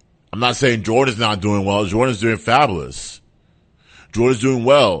 I'm not saying Jordan's not doing well. Jordan's doing fabulous. Jordan's doing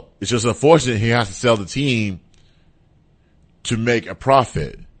well. It's just unfortunate he has to sell the team to make a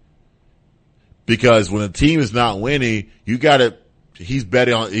profit. Because when a team is not winning,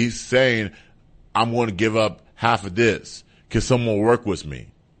 he's saying, I'm going to give up half of this because someone will work with me.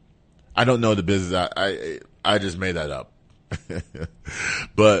 I don't know the business. I just made that up.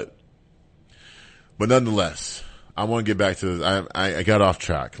 But nonetheless, I want to get back to this. I got off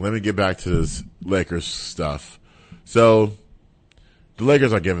track. Let me get back to this Lakers stuff. So the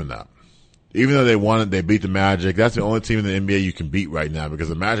Lakers are giving up. Even though they won it, they beat the Magic. That's the only team in the NBA you can beat right now because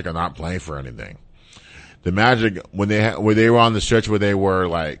the Magic are not playing for anything. The Magic, when they were on the stretch where they were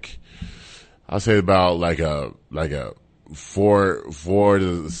like, I'll say about like a 4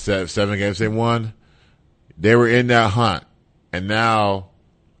 to 7 games they won, they were in that hunt, and now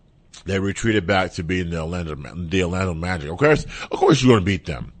they retreated back to being the Orlando Magic. Of course, you're going to beat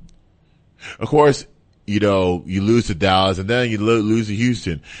them. Of course, you lose to Dallas and then you lose to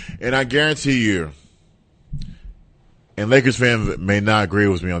Houston. And I guarantee you, and Lakers fans may not agree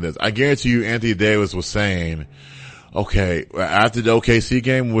with me on this, I guarantee you Anthony Davis was saying, okay, after the OKC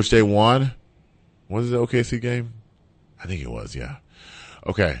game, which they won, was it the OKC game? I think it was, yeah.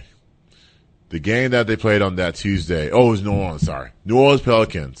 Okay. The game that they played on that Tuesday, it was New Orleans, sorry. New Orleans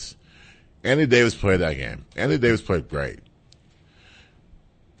Pelicans. Anthony Davis played that game. Anthony Davis played great.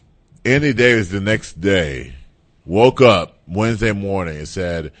 Anthony Davis the next day woke up Wednesday morning and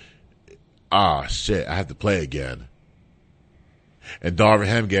said, shit, I have to play again. And Darvin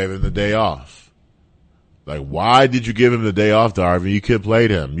Ham gave him the day off. Like, why did you give him the day off, Darvin? You could have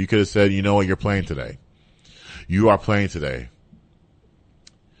played him. You could have said, you know what, you're playing today. You are playing today.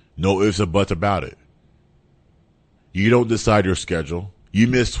 No ifs or buts about it. You don't decide your schedule. You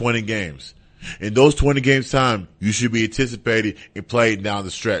missed 20 games. In those 20 games time, you should be anticipating and playing down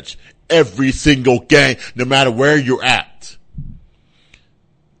the stretch. Every single game, no matter where you're at.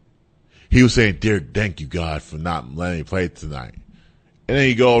 He was saying, dear, thank you, God, for not letting me play tonight. And then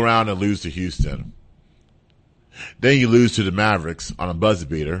you go around and lose to Houston. Then you lose to the Mavericks on a buzzer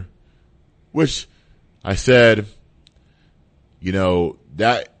beater, which I said,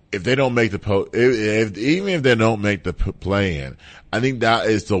 that if they don't make even if they don't make the play in, I think that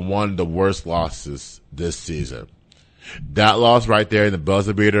is one of the worst losses this season. That loss right there in the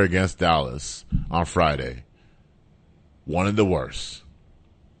buzzer beater against Dallas on Friday, one of the worst.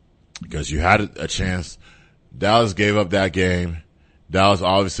 Because you had a chance. Dallas gave up that game. Dallas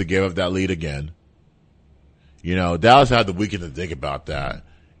obviously gave up that lead again. Dallas had the weekend to think about that.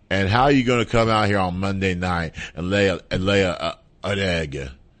 And how are you going to come out here on Monday night and lay an egg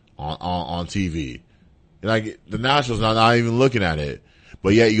on TV? Like, the Nationals are not even looking at it,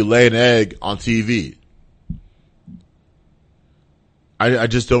 but yet you lay an egg on TV. I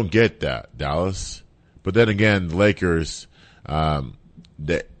just don't get that, Dallas. But then again, the Lakers, like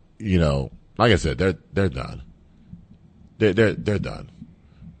I said, they're done. They're done.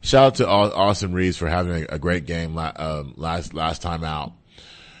 Shout out to Austin Reeves for having a great game last time out.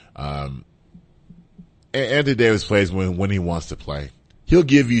 Anthony Davis plays when he wants to play. He'll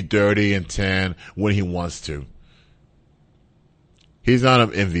give you 30 and 10 when he wants to. He's not an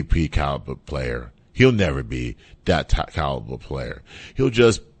MVP caliber player. He'll never be that caliber player. He'll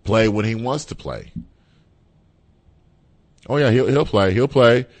just play when he wants to play. Oh yeah, he'll play. He'll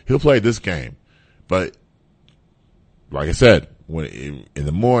play this game. But like I said, when in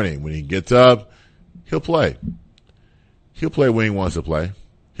the morning when he gets up, he'll play. He'll play when he wants to play.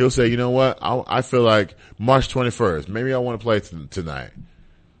 He'll say, you know what? I feel like March 21st. Maybe I want to play tonight.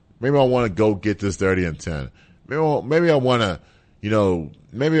 Maybe I want to go get this 30 and 10. Maybe I want to,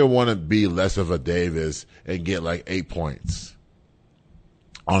 maybe I want to be less of a Davis and get like 8 points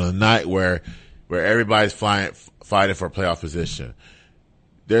on a night where everybody's fighting for a playoff position.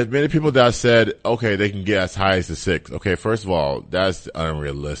 there's many people that said, okay, they can get as high as the 6. Okay, first of all, that's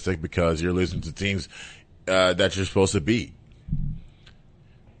unrealistic because you're losing to teams that you're supposed to beat.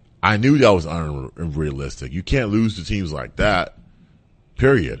 I knew that was unrealistic. You can't lose to teams like that.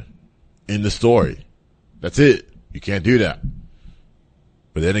 Period. In the story. That's it. You can't do that.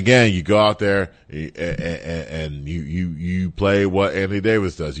 But then again, you go out there and you play what Anthony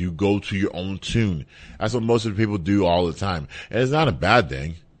Davis does. You go to your own tune. That's what most of the people do all the time. And it's not a bad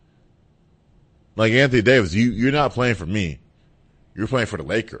thing. Like Anthony Davis, you're not playing for me. You're playing for the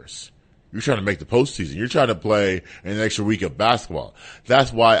Lakers. You're trying to make the postseason. You're trying to play an extra week of basketball.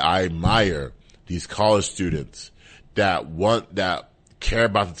 That's why I admire these college students that care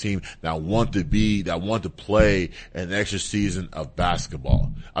about the team, that want to play an extra season of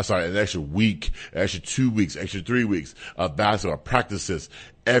basketball. I'm sorry, an extra week, extra 2 weeks, extra 3 weeks of basketball practices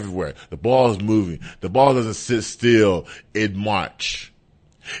everywhere. The ball is moving. The ball doesn't sit still in March.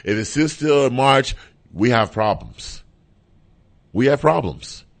 If it sits still in March, we have problems. We have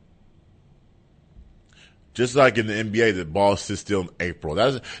problems. Just like in the NBA, the ball sits still in April.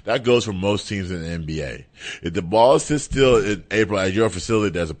 That goes for most teams in the NBA. If the ball sits still in April at your facility,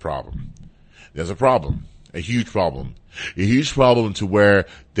 there's a problem. There's a problem. A huge problem. A huge problem to where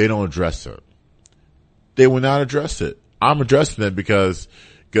they don't address it. They will not address it. I'm addressing it because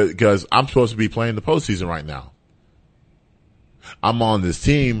I'm supposed to be playing the postseason right now. I'm on this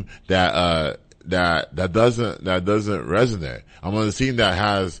team that doesn't resonate. I'm on this team that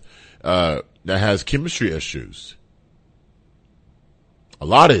has chemistry issues. A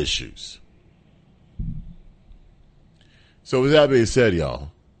lot of issues. So with that being said,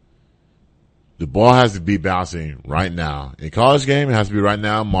 y'all, the ball has to be bouncing right now. In college game, it has to be right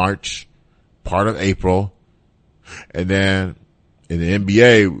now, March, part of April. And then in the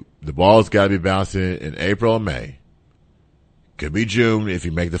NBA, the ball's got to be bouncing in April or May. Could be June if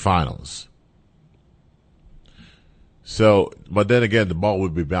you make the finals. So, but then again, the ball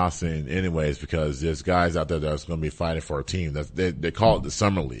would be bouncing anyways because there's guys out there that's going to be fighting for a team. They call it the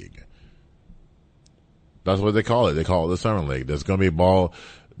summer league. That's what they call it. They call it the summer league. There's going to be a ball.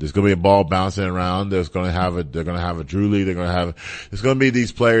 There's going to be a ball bouncing around. They're going to have a Drew League. There's going to be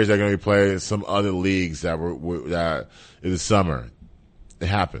these players that are going to be playing some other leagues that in the summer. It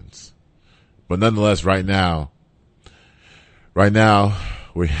happens. But nonetheless, right now,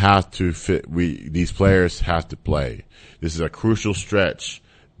 we have to these players have to play. This is a crucial stretch,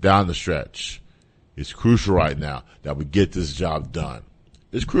 down the stretch. It's crucial right now that we get this job done.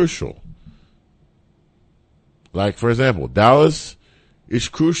 It's crucial. Like, for example, Dallas, it's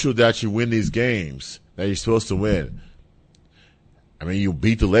crucial that you win these games that you're supposed to win. I mean, you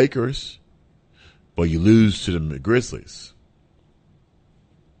beat the Lakers, but you lose to the Grizzlies.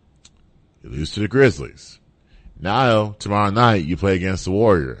 You lose to the Grizzlies. Now, tomorrow night, you play against the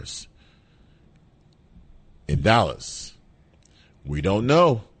Warriors in Dallas. We don't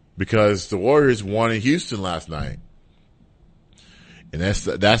know because the Warriors won in Houston last night. And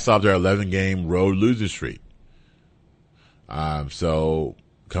that stopped their 11-game road losing streak. So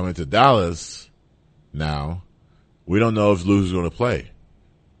coming to Dallas now, we don't know if Luka's going to play.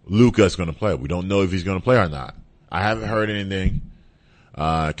 Luka's going to play. We don't know if he's going to play or not. I haven't heard anything.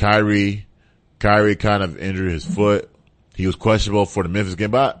 Kyrie kind of injured his foot. He was questionable for the Memphis game,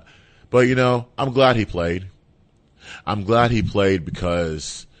 but you know, I'm glad he played. I'm glad he played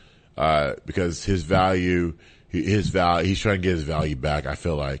because his value, he's trying to get his value back, I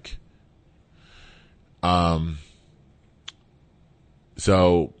feel like.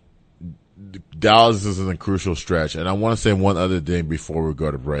 So Dallas is in a crucial stretch. And I want to say one other thing before we go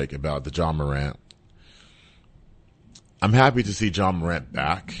to break about the John Morant. I'm happy to see John Morant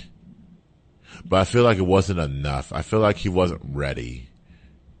back, but I feel like it wasn't enough. I feel like he wasn't ready.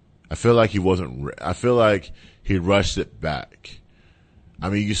 I feel like he rushed it back. I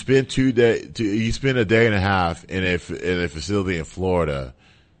mean, you spend a day and a half in a facility in Florida,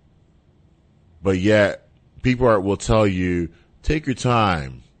 but yet people will tell you, take your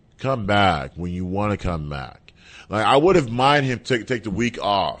time, come back when you want to come back. Like, I would have minded him take the week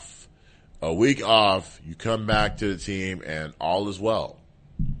off. A week off, you come back to the team and all is well.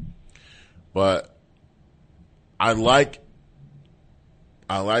 But I like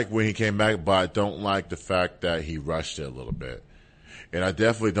when he came back, but I don't like the fact that he rushed it a little bit. And I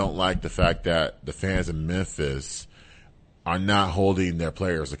definitely don't like the fact that the fans in Memphis are not holding their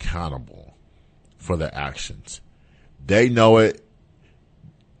players accountable for their actions. They know it.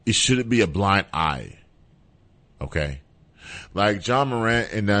 It shouldn't be a blind eye. Okay? Like John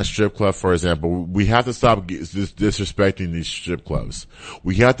Morant in that strip club, for example, we have to stop disrespecting these strip clubs.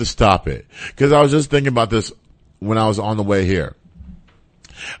 We have to stop it. Because I was just thinking about this when I was on the way here.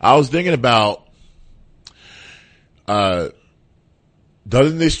 I was thinking about,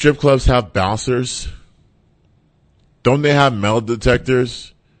 doesn't these strip clubs have bouncers? Don't they have metal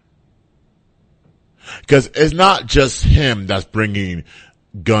detectors? Because it's not just him that's bringing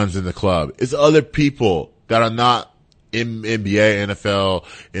guns in the club. It's other people that are not in NBA, NFL,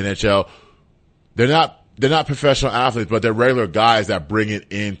 NHL. They're not professional athletes, but they're regular guys that bring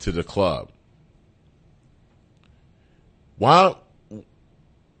it into the club. Why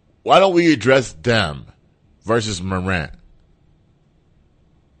don't we address them versus Morant?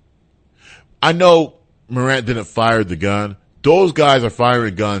 I know Morant didn't fire the gun. Those guys are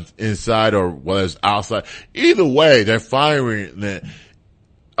firing guns inside or whether it's outside. Either way, they're firing it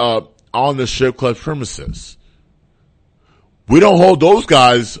on the strip club premises. We don't hold those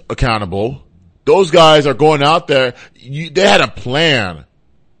guys accountable. Those guys are going out there. They had a plan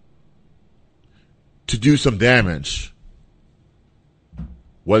to do some damage.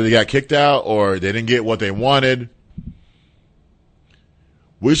 Whether they got kicked out or they didn't get what they wanted,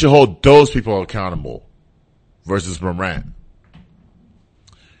 we should hold those people accountable versus Morant.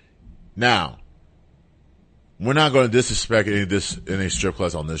 Now, we're not going to disrespect any strip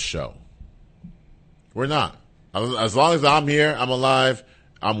clubs on this show. We're not. As long as I'm here, I'm alive,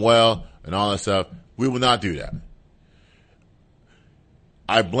 I'm well, and all that stuff, we will not do that.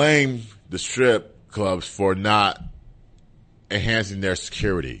 I blame the strip clubs for not enhancing their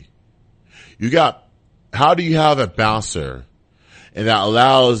security. How do you have a bouncer and that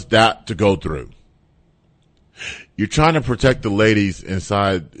allows that to go through? You're trying to protect the ladies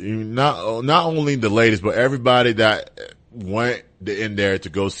inside, not only the ladies, but everybody that went in there to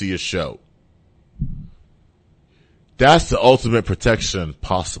go see a show. That's the ultimate protection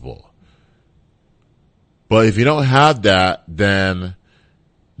possible. But if you don't have that, then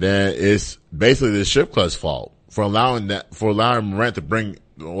it's basically the strip club's fault for allowing Morant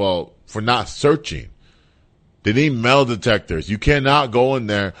to for not searching. They need metal detectors. You cannot go in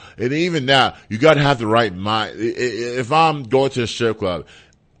there. And even now, you gotta have the right mind. If I'm going to a strip club,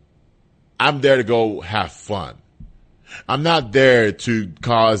 I'm there to go have fun. I'm not there to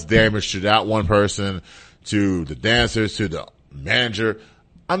cause damage to that one person, to the dancers, to the manager.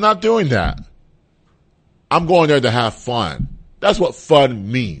 I'm not doing that. I'm going there to have fun. That's what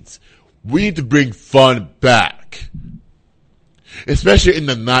fun means. We need to bring fun back. Especially in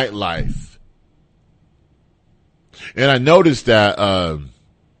the nightlife. And I noticed that,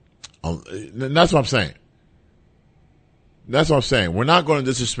 that's what I'm saying. That's what I'm saying. We're not going to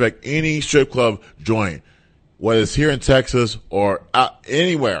disrespect any strip club joint, whether it's here in Texas or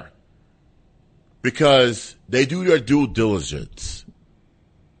anywhere, because they do their due diligence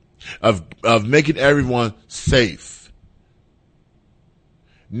of making everyone safe.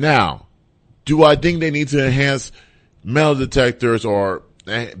 Now, do I think they need to enhance metal detectors or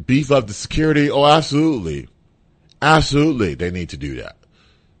beef up the security? Oh, absolutely. Absolutely, they need to do that.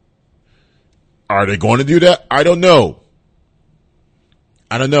 Are they going to do that? I don't know.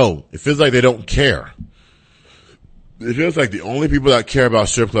 It feels like they don't care. It feels like the only people that care about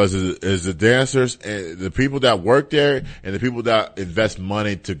strip clubs is the dancers and the people that work there and the people that invest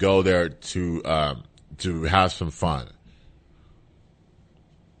money to go there to have some fun.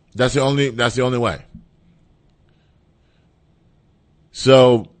 That's the only way.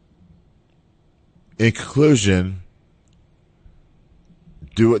 So, in conclusion,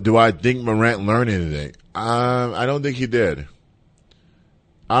 do I think Morant learned anything? I don't think he did.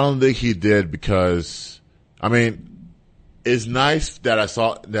 I don't think he did because, I mean, it's nice that I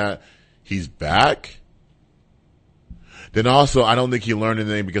saw that he's back. Then also, I don't think he learned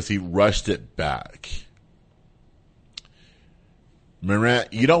anything because he rushed it back.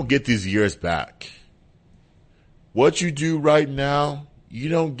 Morant, you don't get these years back. What you do right now, you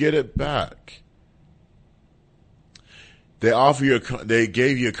don't get it back. They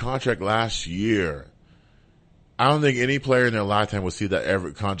gave you a contract last year. I don't think any player in their lifetime will see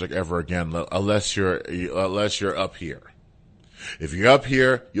that contract ever again unless you're up here. If you're up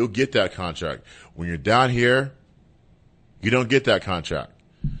here, you'll get that contract. When you're down here, you don't get that contract.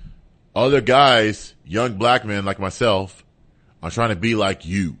 Other guys, young black men like myself, are trying to be like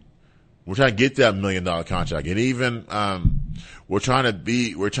you. We're trying to get that $1 million contract. And even, we're trying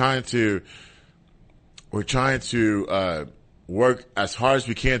to work as hard as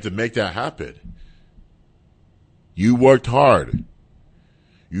we can to make that happen. You worked hard.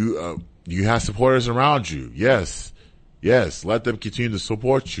 You have supporters around you. Yes. Let them continue to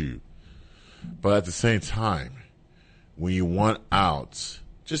support you. But at the same time, when you want out,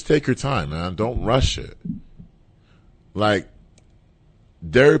 just take your time, man. Don't rush it. Like,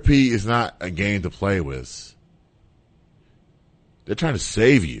 therapy is not a game to play with. They're trying to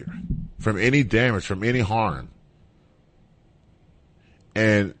save you from any damage, from any harm.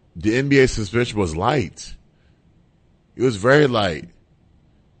 And the NBA suspension was light. It was very light.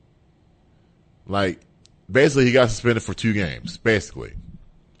 Like, basically, he got suspended for 2 games, basically.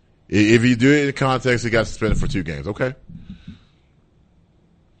 If you do it in context, he got suspended for 2 games, okay?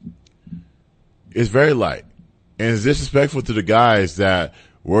 It's very light. And it's disrespectful to the guys that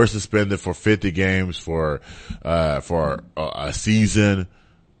were suspended for 50 games for a season.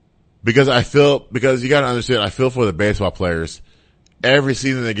 Because you gotta understand, I feel for the baseball players. Every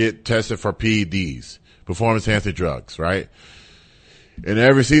season they get tested for PEDs, performance enhancing drugs, right? And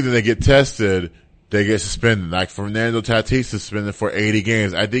every season they get tested, they get suspended. Like Fernando Tatis suspended for 80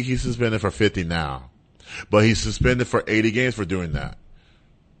 games. I think he's suspended for 50 now. But he's suspended for 80 games for doing that.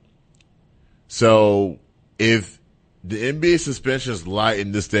 So, if the NBA suspension is light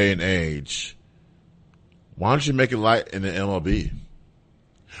in this day and age, why don't you make it light in the MLB?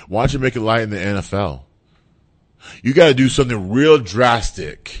 Why don't you make it light in the NFL? You gotta do something real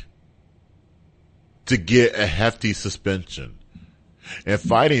drastic to get a hefty suspension. And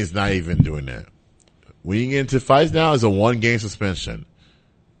fighting is not even doing that. When you get into fights now, it's a 1-game suspension.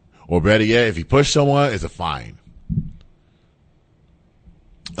 Or better yet, if you push someone, it's a fine.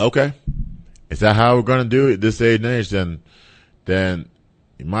 Okay. Is that how we're going to do it this day and age? Then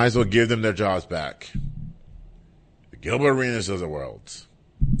you might as well give them their jobs back. The Gilbert Arenas of the world.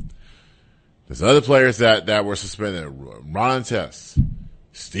 There's other players that were suspended. Ron Test,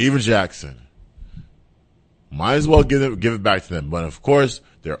 Steven Jackson. Might as well give it back to them. But of course,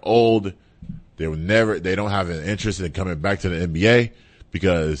 they're old. They don't have an interest in coming back to the NBA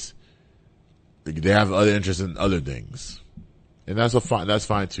because they have other interests in other things. And that's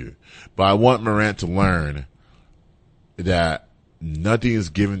fine too. But I want Morant to learn that nothing is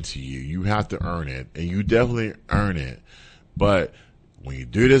given to you. You have to earn it, and you definitely earn it. But when you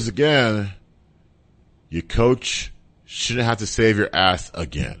do this again, your coach shouldn't have to save your ass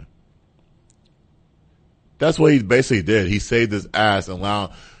again. That's what he basically did. He saved his ass and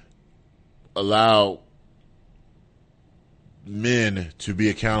allow men to be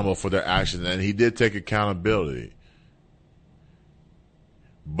accountable for their actions, and he did take accountability.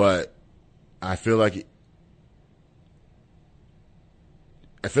 But I feel like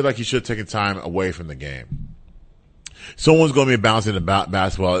he should have taken time away from the game. Someone's going to be bouncing about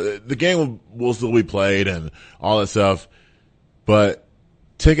basketball. The game will still be played and all that stuff, but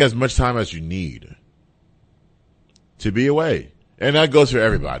take as much time as you need to be away. And that goes for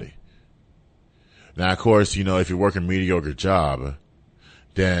everybody. Now, of course, if you're working a mediocre job,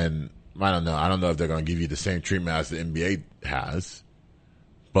 then I don't know if they're going to give you the same treatment as the NBA has.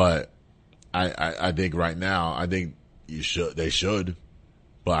 But I think right now, I think they should.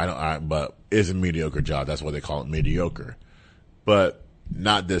 But it's a mediocre job. That's why they call it mediocre. But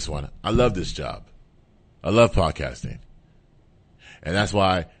not this one. I love this job. I love podcasting. And that's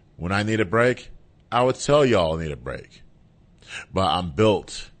why when I need a break, I would tell y'all I need a break. But I'm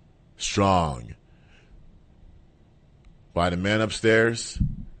built strong by the man upstairs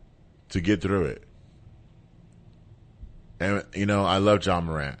to get through it. And, I love John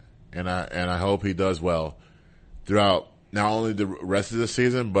Morant. And I hope he does well throughout not only the rest of the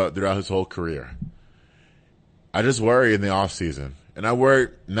season, but throughout his whole career. I just worry in the off season. And I worry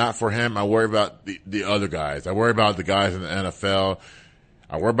not for him. I worry about the other guys. I worry about the guys in the NFL.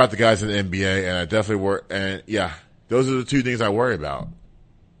 I worry about the guys in the NBA. And I definitely worry. And yeah, those are the 2 things I worry about.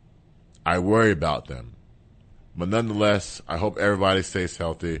 I worry about them. But nonetheless, I hope everybody stays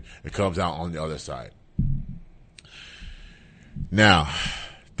healthy and comes out on the other side. Now,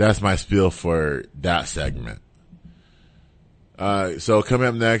 that's my spiel for that segment. So coming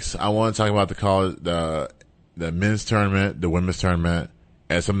up next, I want to talk about the men's tournament, the women's tournament,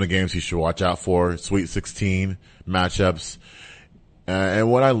 and some of the games you should watch out for, Sweet 16 matchups, and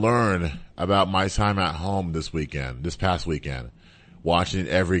what I learned about my time at home this past weekend, watching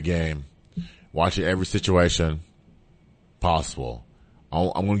every game, watching every situation possible.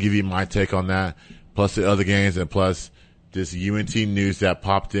 I'm going to give you my take on that, plus the other games, and plus this UNT news that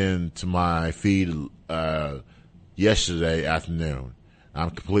popped into my feed yesterday afternoon. I'm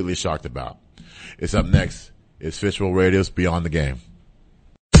completely shocked about. It's up next. It's Fishbowl Radio's Beyond the Game.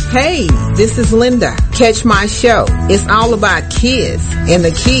 Hey, this is Linda. Catch my show. It's all about kids and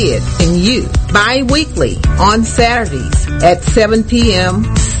the kid in you. Bi-weekly on Saturdays at 7 p.m.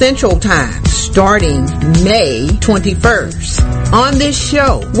 Central Time, starting May 21st. On this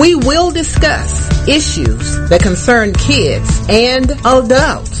show, we will discuss issues that concern kids and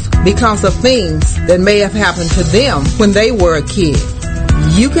adults because of things that may have happened to them when they were a kid.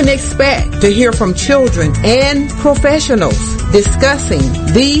 you can expect to hear from children and professionals discussing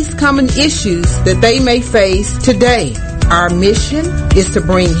these common issues that they may face today. Our mission is to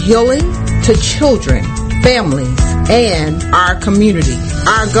bring healing to children, families, and our community.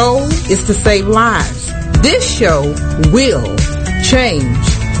 Our goal is to save lives. This show will change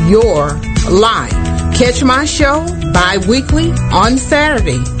your life. Catch my show bi-weekly on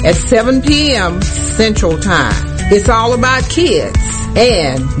Saturday at 7 p.m. Central Time. It's all about kids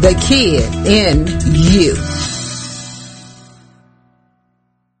and the kid in you.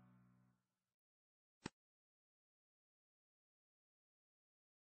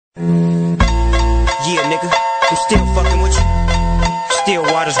 Yeah, nigga, I'm still fucking with you. Still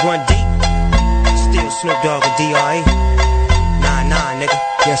waters run deep. Still Snoop Dogg and D.R.E. Nah, nigga.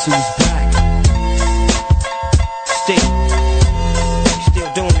 Guess who's back? Still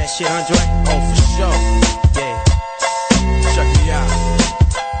doing that shit, Andre? Oh, for sure. Yeah. Check me out.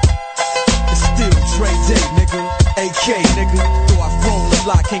 It's still Dre Day, nigga. AK, nigga. Though I've grown a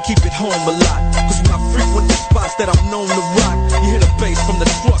lot, can't keep it home a lot. Cause when I frequent the spots that I'm known to rock, you hear the bass from the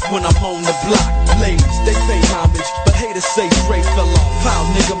truck when I'm on the block. Ladies, they pay homage, but haters say Dre fell off. How,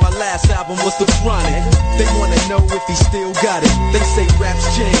 nigga, my last album was The Chronic. They wanna know if he still got it. They say raps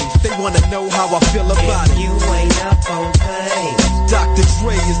change, they wanna know how I feel about it. You ain't up on things. Dr.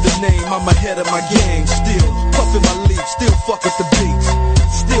 Dre is the name, I'm ahead of my game. Still puffin' my leaf, still fuck with the beats.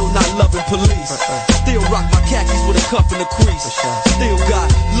 Still not loving police. Still rock my khakis with a cuff and a crease. Still got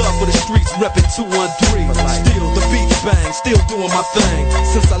love for the streets, reppin' 213. Still the beats bang, still doing my thing.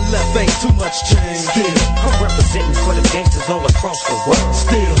 Since I left, ain't too much change. Still, I'm representing for the gangsters all across the world.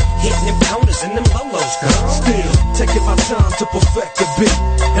 Still, hitting them corners and them lolos, girl. Still, taking my time to perfect the beat.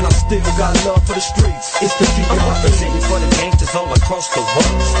 And I still got love for the streets. It's the D.R.E. I'm representing for the gangsters all across the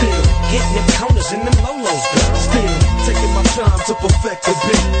world. Still, hitting them corners and them lolos, girl. Still, taking my time to perfect the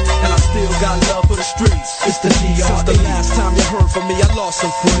beat. And I still got love for the streets. It's the D.R.E. Since the last time you heard from me, I lost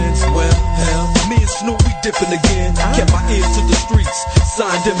some friends. Well, hell, me and Snoop, we dipping again. Kept my ear to the streets,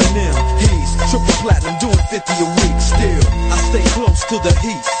 signed Eminem. He's triple platinum, doing 50 a week. Still, I stay close to the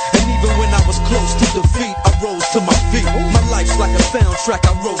heat. And even when I was close to defeat, I rose to my feet. My life's like a soundtrack,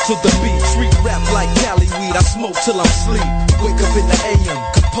 I wrote to the beat. Street rap like Cali weed, I smoke till I'm sleep. Wake up in the AM,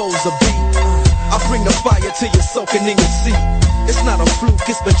 compose a beat. I bring the fire till you're soaking in your seat. It's not a fluke,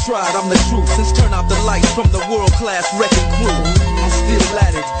 it's been tried, I'm the truth. Since turn out the lights from the world-class wrecking crew, I'm still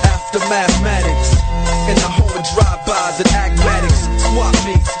at it, after mathematics. In the home of drive-bys and acmatics. Swap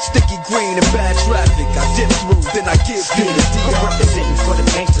meets, sticky green and bad traffic. I dip through, then I give you the D.R.E. I'm representing for the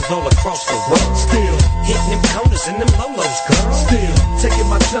gangsters all across the world. Still, hitting them corners and them lolos, girl. Still, taking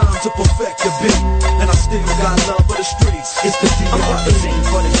my time to perfect the beat. And I still got love for the streets. It's the D.R.E. I'm representing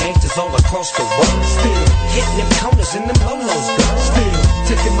for the gangsters all across the world. Still, hitting them corners and them lolos, girl. Still,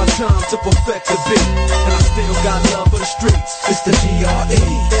 taking my time to perfect the beat. And I still got love for the streets. It's the D.R.E.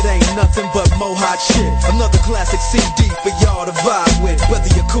 It ain't nothing but mo hot shit. Another classic CD for y'all to vibe with. Whether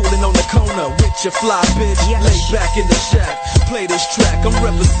you're coolin' on the corner with your fly bitch, lay back in the shack, play this track. I'm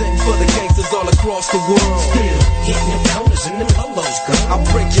representing for the gangsters all across the world. Still hitting them corners and them lolos, girl. I'll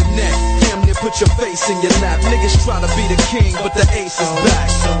break your neck, damn near put your face in your lap. Niggas try to be the king, but the ace is back.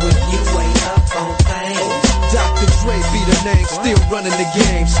 So if you ain't up on things, Dr. Dre be the name, still running the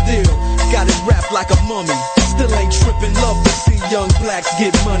game. Still got it wrapped like a mummy. Still ain't trippin', love to see young blacks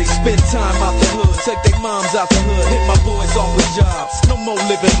get money. Spend time out the hood, take their moms out the hood. Hit my boys off with jobs, no more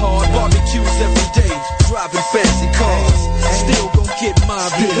living hard. Barbecues every day, driving fancy cars. Still gon' get my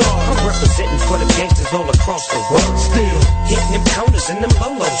regard. I'm representing for the gangsters all across the world. Still hitting them corners and them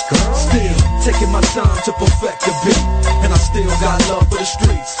lolos, girl. Still taking my time to perfect the beat. And I still got love for the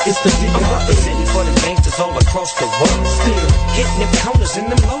streets. It's the D.R.E. I'm representing for the gangsters all across the world. Still hitting them corners and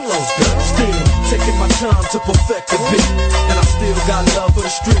them lolos, girl. Still taking my time to perfect the beat. And I still got love for the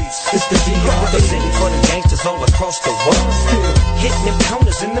streets. It's the D.R.E. I'm representing for the gangsters all across the world. Still hitting them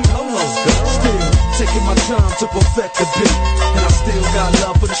corners and them lolos, girl. Still taking my time to perfect the beat. And I still got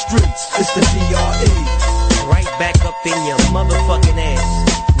love for the streets. It's the D.R.E. Right back up in your motherfucking ass.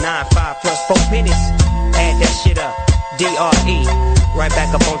 9-5 plus 4 pennies. Add that shit up. D.R.E. Right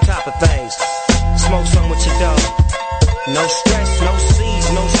back up on top of things. Smoke some with your dog. No stress, no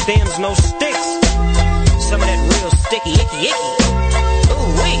seeds, no stems, no sticks. Some of that real sticky, icky. Ooh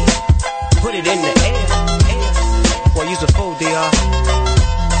wee. Put it in the air. Well, use a fool, D.R.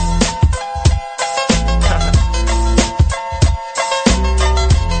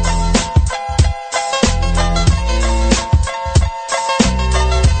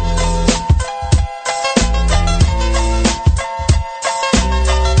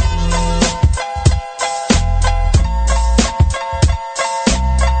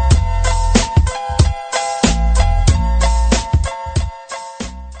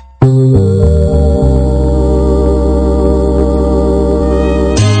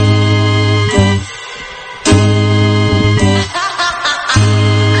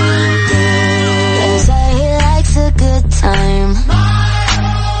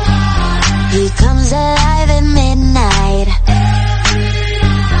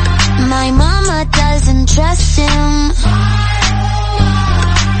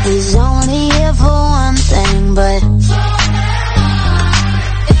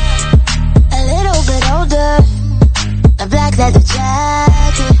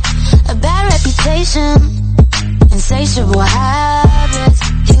 temptation, insatiable habits.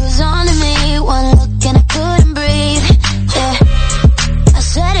 He was on to me, one look and I couldn't breathe. Yeah, I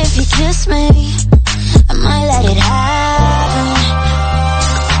said if you kiss me, I might let it happen.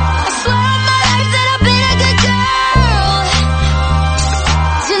 I swear on my life that I've been a good girl.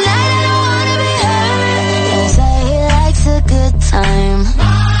 Tonight I don't wanna be hurt. They say he likes a good time.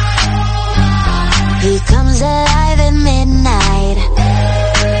 He comes alive at midnight.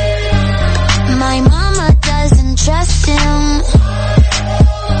 My mama doesn't trust him.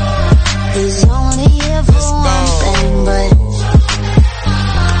 He's only here for one thing, but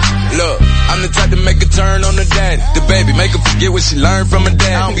look, I'm the type to make a turn on the daddy. The baby, make her forget what she learned from her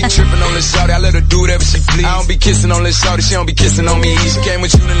dad. I don't be tripping on this shawty, I let her do whatever she please. I don't be kissing on this shawty, she don't be kissing on me. She came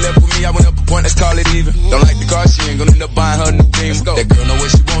with you and left with me, I went up a point, let's call it even. Don't like the car, she ain't gonna end up buying her a new Beamer. That girl know what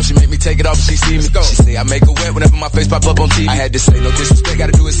she wants, she make me take it off if she see me. She say I make her wet whenever my face pop up on TV. I had to say no disrespect,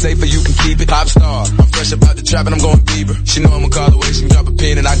 gotta do it safer, you can keep it. Pop star, I'm fresh about the trap and I'm going Bieber. She know I'ma call away, she can drop a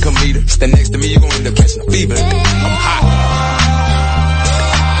pin and I come meet her. Stand next to me, you gon' end up catching a fever. I'm hot.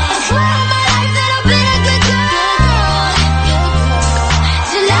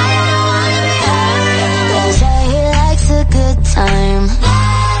 Time.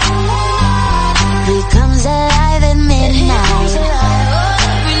 He comes alive at midnight.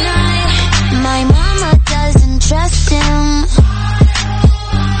 My mama doesn't trust him.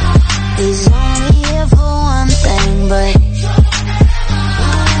 He's only here for one thing, but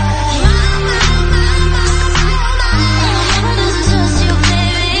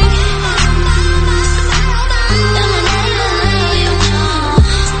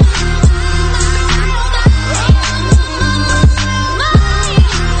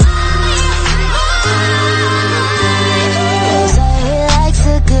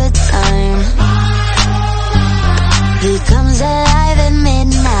he comes alive at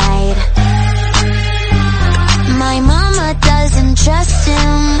midnight. My mama doesn't trust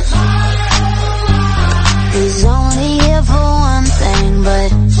him. He's only here for one thing,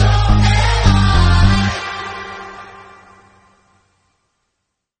 but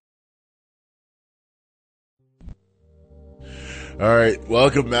All right,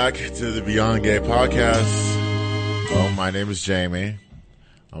 welcome back to the Beyond Gay podcast. Well, my name is Jamie.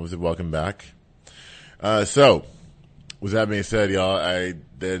 Obviously, welcome back. So, with that being said, y'all, I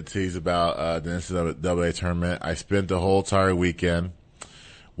did tease about the NCAA tournament. I spent the whole entire weekend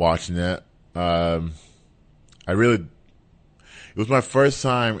watching it. It was my first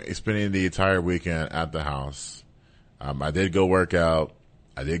time spending the entire weekend at the house. I did go work out.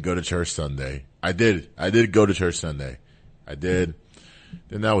 I did go to church Sunday. I did go to church Sunday. I did.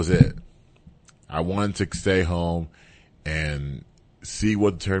 Then that was it. I wanted to stay home and see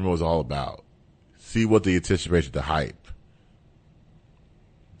what the tournament was all about. See what the anticipation, the hype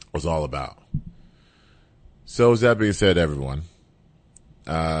was all about. So, with that being said, everyone,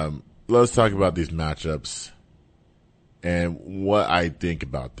 let's talk about these matchups and what I think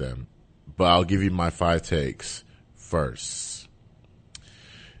about them. But I'll give you my 5 takes first.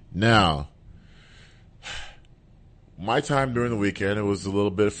 Now, my time during the weekend, it was a little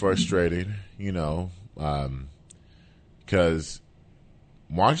bit frustrating, because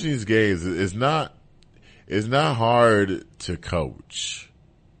watching these games is not hard to coach.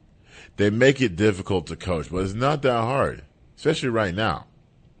 They make it difficult to coach, but it's not that hard, especially right now.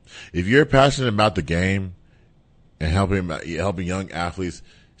 If you're passionate about the game and helping young athletes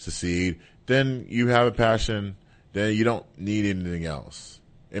succeed, then you have a passion. Then you don't need anything else,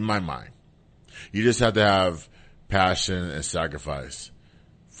 in my mind. You just have to have passion and sacrifice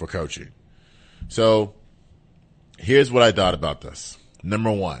for coaching. So, here's what I thought about this. Number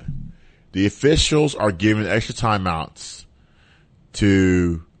 1, the officials are giving extra timeouts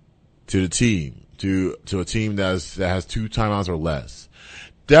to the team, to a team that has 2 timeouts or less.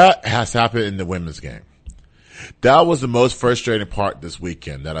 That has happened in the women's game. That was the most frustrating part this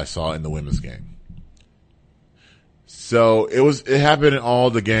weekend that I saw in the women's game. So it happened in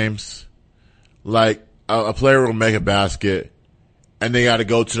all the games. Like a player will make a basket and they got to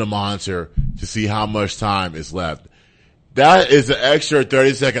go to the monitor to see how much time is left. That is an extra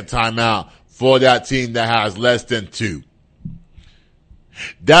 30-second timeout for that team that has less than 2.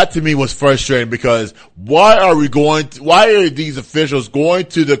 That to me was frustrating because why are these officials going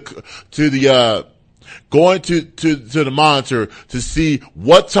to the monitor to see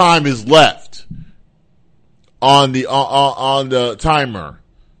what time is left on the timer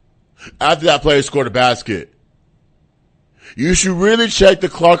after that player scored a basket? You should really check the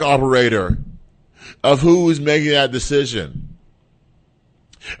clock operator of who is making that decision.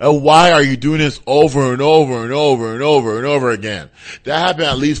 And why are you doing this over and over and over and over and over again? That happened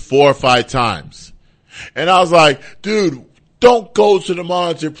at least 4 or 5 times. And I was like, dude, don't go to the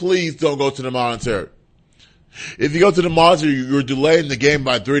monitor. Please don't go to the monitor. If you go to the monitor, you're delaying the game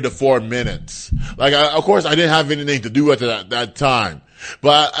by 3 to 4 minutes. Like, of course, I didn't have anything to do at that time.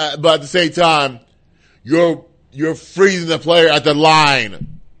 But at the same time, you're freezing the player at the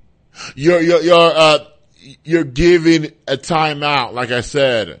line. You're giving a timeout, like I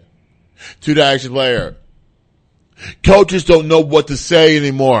said, to the action player. Coaches don't know what to say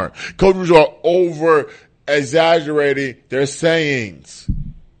anymore. Coaches are over exaggerating their sayings.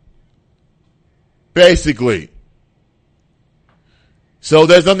 Basically. So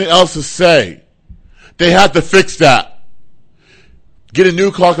there's nothing else to say. They have to fix that. Get a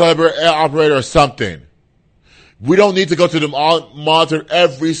new clock operator or something. We don't need to go to the monitor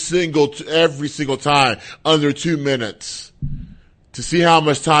every single time under 2 minutes to see how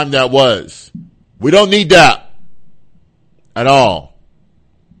much time that was. We don't need that at all.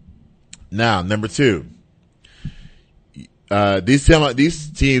 Now, number 2. These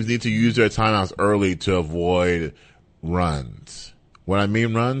teams need to use their timeouts early to avoid runs. When I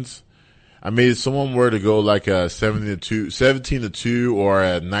mean runs, I mean if someone were to go like a 17-2 or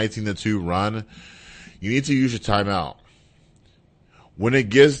a 19-2 run, you need to use your timeout. When it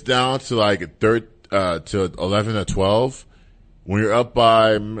gets down to like to 11-12, when you're up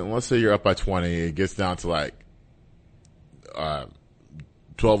by, let's say you're up by 20, it gets down to like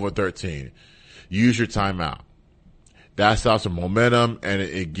 12 or 13. Use your timeout. That stops the momentum and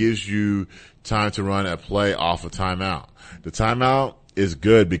it gives you time to run a play off a timeout. The timeout is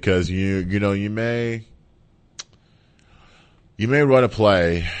good because you may run a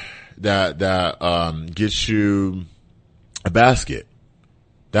play that gets you a basket.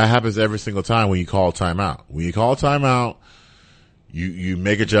 That happens every single time when you call timeout. When you call timeout, you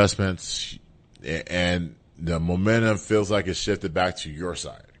make adjustments and the momentum feels like it's shifted back to your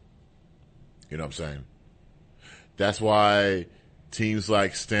side. You know what I'm saying? That's why teams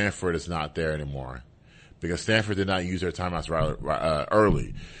like Stanford is not there anymore. Because Stanford did not use their timeouts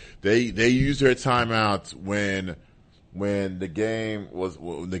early. They used their timeouts when the game was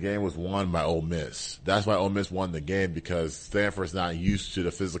won by Ole Miss. That's why Ole Miss won the game, because Stanford's not used to the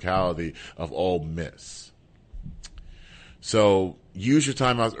physicality of Ole Miss. So use your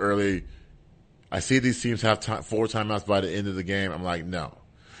timeouts early. I see these teams have 4 timeouts by the end of the game. I'm like, no,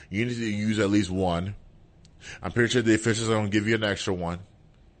 you need to use at least 1. I'm pretty sure the officials are going to give you an extra 1.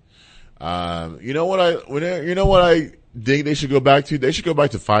 You know what I think they should go back to? They should go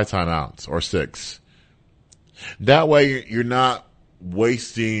back to 5 timeouts or 6. That way you're not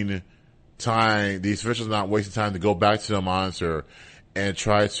wasting time. These officials are not wasting time to go back to the monitor and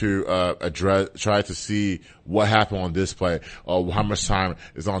try to see what happened on this play or how much time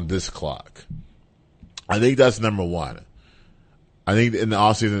is on this clock. I think that's number 1. I think in the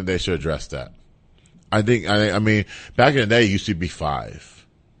offseason they should address that. I mean, back in the day it used to be 5.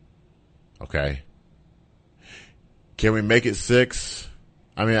 Okay. Can we make it 6?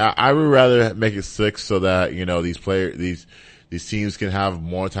 I mean, I would rather make it 6 so that, these teams can have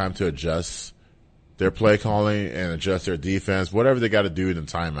more time to adjust their play calling and adjust their defense, whatever they got to do in the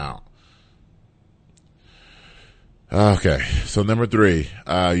timeout. Okay. So number 3,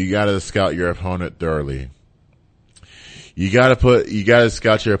 you got to scout your opponent thoroughly. You got to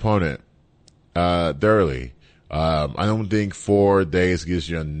scout your opponent, thoroughly. I don't think 4 days gives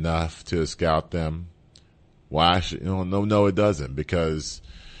you enough to scout them. Why? No, it doesn't, because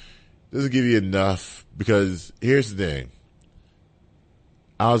it doesn't give you enough. Because here's the thing.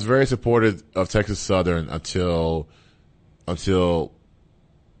 I was very supportive of Texas Southern until the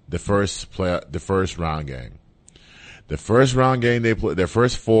first round game. The first round game they played, their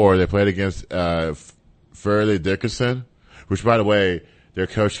first 4 they played against Fairleigh Dickinson, which, by the way, their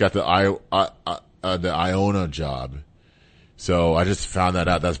coach got the Iona job. So I just found that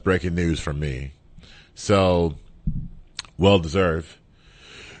out. That's breaking news for me. So, well deserved.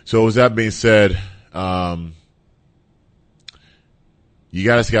 So with that being said, you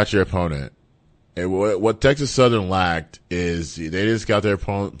gotta scout your opponent. And what Texas Southern lacked is they didn't scout their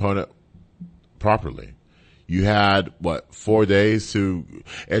opponent properly. You had, 4 days to,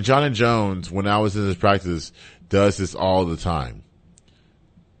 and John Jones, when I was in his practice, does this all the time.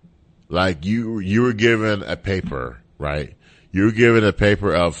 Like you were given a paper, right? You were given a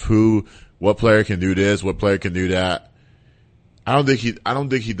paper of what player can do this, what player can do that. I don't think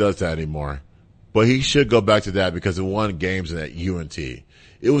he does that anymore. But he should go back to that because he won games at UNT. It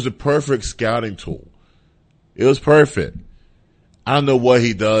was a perfect scouting tool. It was perfect. I don't know what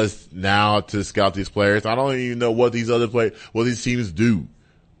he does now to scout these players. I don't even know what these teams do.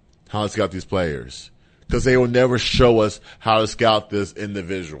 how to scout these players, because they will never show us how to scout this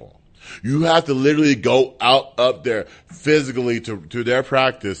individual. You have to literally go out up there physically to their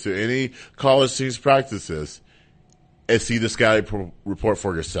practice, to any college team's practices, and see the scouting report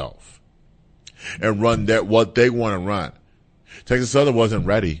for yourself and run what they want to run. Texas Southern wasn't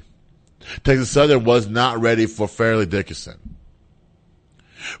ready. Texas Southern was not ready for Fairleigh Dickinson,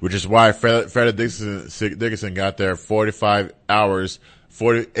 which is why Fairleigh Dickinson got their 48 hours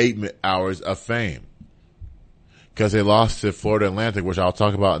of fame, because they lost to Florida Atlantic, which I'll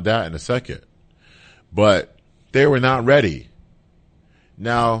talk about that in a second. But they were not ready.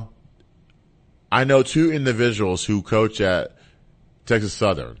 Now, I know two individuals who coach at Texas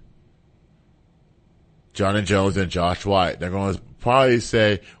Southern, Johnny Jones and Josh White. They're going to probably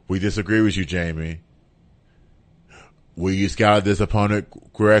say, we disagree with you, Jamie. We scouted this opponent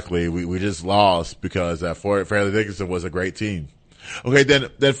correctly. We just lost because Fairleigh Dickinson was a great team. Okay,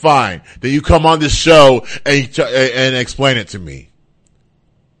 then fine. Then you come on this show and explain it to me.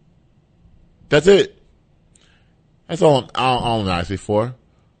 That's it. That's all I'm asking for.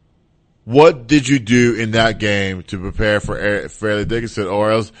 What did you do in that game to prepare for Fairleigh Dickinson,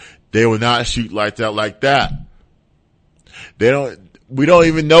 or else they will not shoot lights out like that? We don't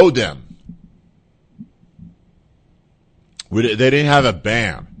even know them. They didn't have a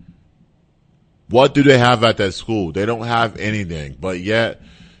band. What do they have at that school? They don't have anything, but yet,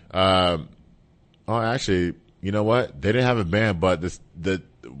 actually, you know what? They didn't have a band, but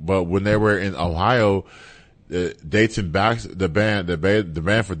when they were in Ohio, Dayton the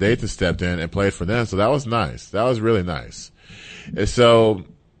band for Dayton stepped in and played for them. So that was nice. That was really nice. And so,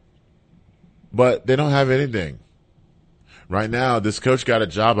 but they don't have anything. Right now, this coach got a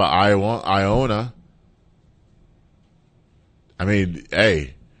job at Iona. I mean,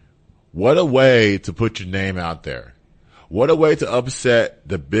 hey, what a way to put your name out there. What a way to upset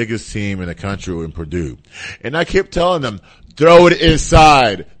the biggest team in the country in Purdue. And I kept telling them, throw it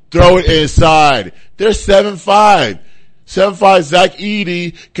inside. Throw it inside. They're 7'5". 7'5" Zach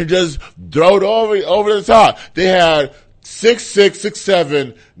Edey can just throw it over the top. They had 6'6",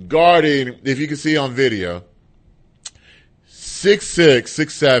 6'7" guarding, if you can see on video. 6'6",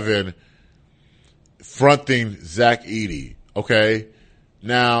 6'7", fronting Zach Edey. Okay?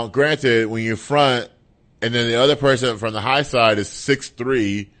 Now, granted, when you front, and then the other person from the high side is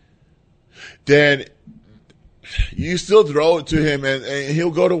 6'3", then you still throw it to him and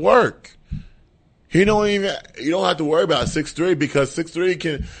he'll go to work. You don't have to worry about 6'3", because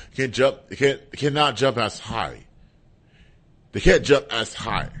 6'3" cannot jump as high. They can't jump as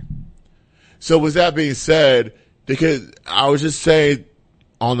high. So with that being said, I was just saying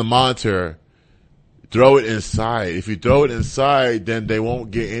on the monitor, throw it inside. If you throw it inside, then they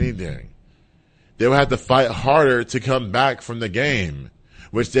won't get anything. They will have to fight harder to come back from the game,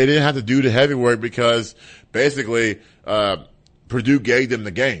 which they didn't have to do the heavy work because basically Purdue gave them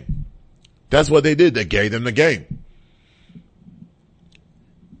the game. That's what they did. They gave them the game.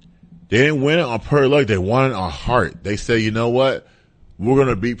 They didn't win it on pure luck. They won it on heart. They said, you know what? We're going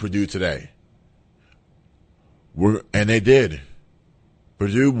to beat Purdue today. And they did.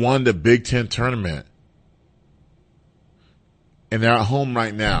 Purdue won the Big Ten tournament. And they're at home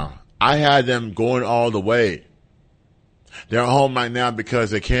right now. I had them going all the way. They're at home right now because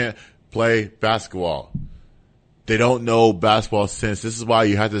they can't play basketball. They don't know basketball sense. This is why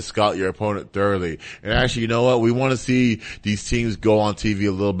you have to scout your opponent thoroughly. And actually, you know what? We want to see these teams go on TV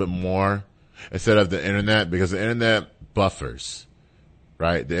a little bit more instead of the internet, because the internet buffers,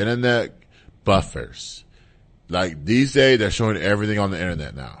 right? The internet buffers. Like these days, they're showing everything on the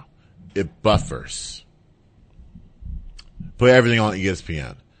internet now. It buffers. Put everything on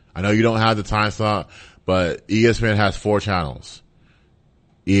ESPN. I know you don't have the time slot, but ESPN has 4 channels.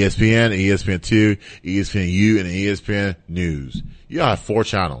 ESPN, ESPN2, ESPNU, and ESPN News. You have 4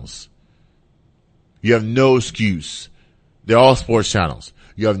 channels. You have no excuse. They're all sports channels.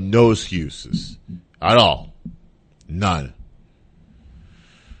 You have no excuses at all. None.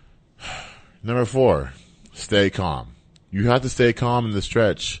 Number 4, stay calm. You have to stay calm in the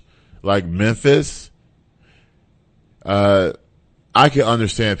stretch. Like Memphis, I can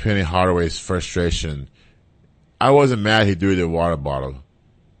understand Penny Hardaway's frustration. I wasn't mad he threw the water bottle.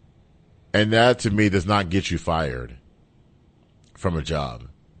 And that to me does not get you fired from a job.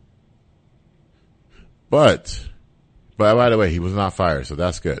 But by the way, he was not fired, so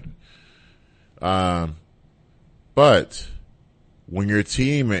that's good. But when your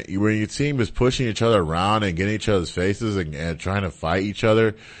team is pushing each other around and getting each other's faces and trying to fight each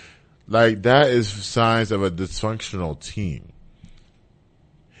other, like that is signs of a dysfunctional team.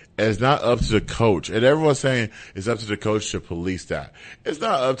 it's not up to the coach. And everyone's saying it's up to the coach to police that. It's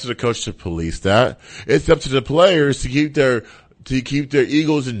not up to the coach to police that. It's up to the players to keep their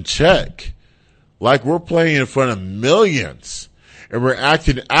egos in check. Like we're playing in front of millions and we're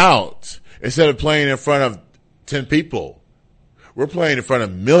acting out instead of playing in front of 10 people. We're playing in front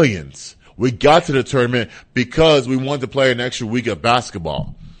of millions. We got to the tournament because we wanted to play an extra week of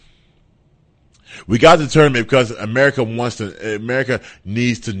basketball. We got to the tournament because America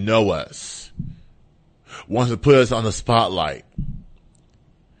needs to know us. Wants to put us on the spotlight.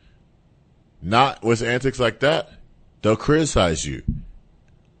 Not with antics like that. They'll criticize you.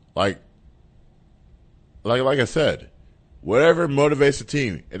 Like I said, whatever motivates the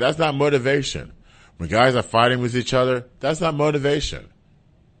team. If that's not motivation. When guys are fighting with each other, that's not motivation.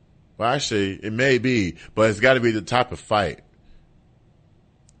 Well, actually, it may be, but it's got to be the type of fight.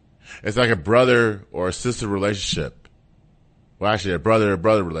 It's like a brother or a sister relationship. Well, actually, a brother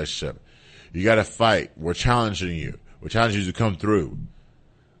relationship. You got to fight. We're challenging you. We're challenging you to come through.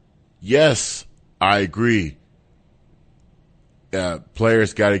 Yes, I agree.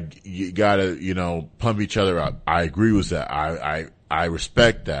 Players gotta, pump each other up. I agree with that. I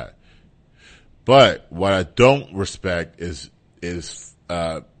respect that. But what I don't respect is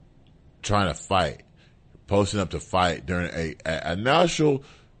trying to fight, posting up to fight during a national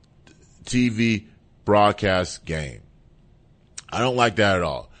TV broadcast game. I don't like that at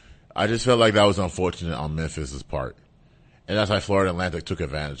all. I just felt like that was unfortunate on Memphis's part. And that's why Florida Atlantic took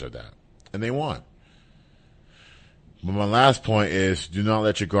advantage of that. And they won. But my last point is do not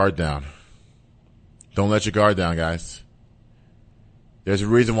let your guard down. Don't let your guard down, guys. There's a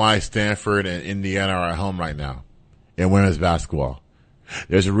reason why Stanford and Indiana are at home right now in women's basketball.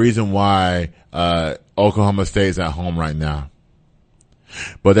 There's a reason why Oklahoma State is at home right now.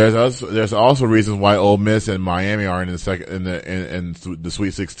 But there's also reasons why Ole Miss and Miami are in the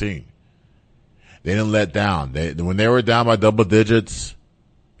Sweet 16. They didn't let down. When they were down by double digits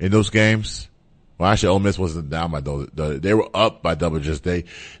in those games, well, actually, Ole Miss wasn't down by they were up by double digits. They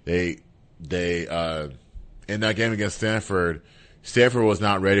in that game against Stanford was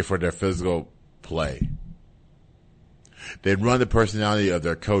not ready for their physical play. They run the personality of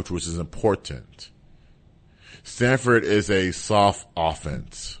their coach, which is important. Stanford is a soft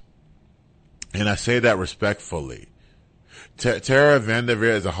offense. And I say that respectfully. Tara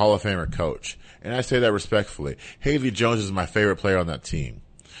Vanderveer is a Hall of Famer coach. And I say that respectfully. Haley Jones is my favorite player on that team.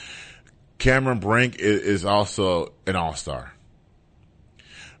 Cameron Brink is also an all-star.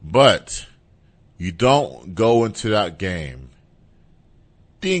 But you don't go into that game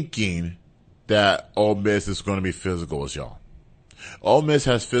thinking that Ole Miss is going to be physical as y'all. Ole Miss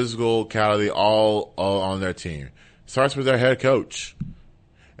has physicality all on their team. Starts with their head coach.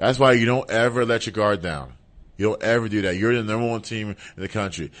 That's why you don't ever let your guard down. You don't ever do that. You're the number one team in the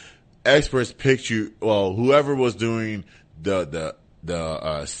country. Experts picked you. Well, whoever was doing the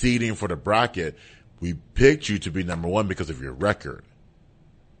seeding for the bracket, we picked you to be number one because of your record.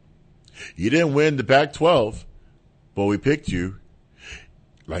 You didn't win the Pac-12, but we picked you.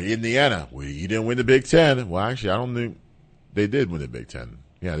 Like Indiana, you didn't win the Big Ten. Well, actually, I don't think they did win the Big Ten.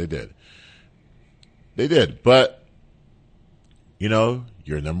 Yeah, they did. They did. But,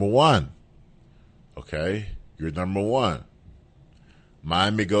 you're number one. Okay? You're number one.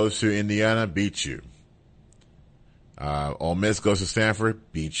 Miami goes to Indiana, beats you. Ole Miss goes to Stanford,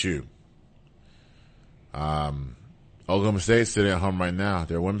 beats you. Oklahoma State sitting at home right now.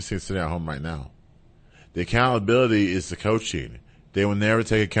 Their women's team sitting at home right now. The accountability is the coaching. They will never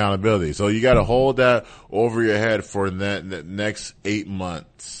take accountability. So you got to hold that over your head for the next 8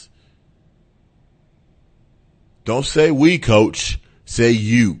 months. Don't say we, coach. Say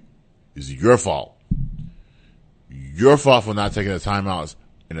you. It's your fault. Your fault for not taking the timeouts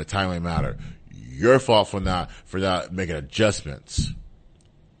in a timely manner. Your fault for not making adjustments.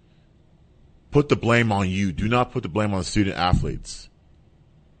 Put the blame on you. Do not put the blame on the student athletes.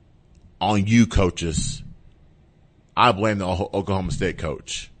 On you, coaches. I blame the Oklahoma State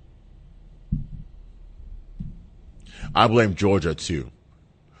coach. I blame Georgia too.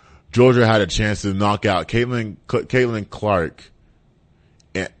 Georgia had a chance to knock out Caitlin Clark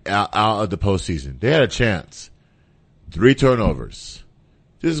out of the postseason. They had a chance. 3 turnovers.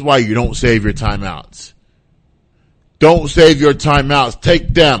 This is why you don't save your timeouts. Don't save your timeouts.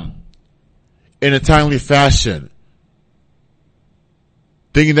 Take them in a timely fashion.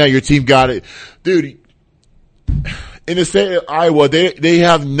 Thinking that your team got it. Dude, in the state of Iowa, they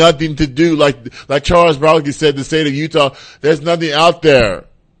have nothing to do. Like Charles Barkley said, the state of Utah, there's nothing out there.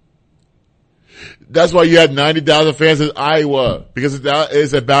 That's why you had 90,000 fans in Iowa, because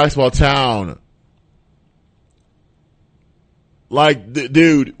it's a basketball town. Like,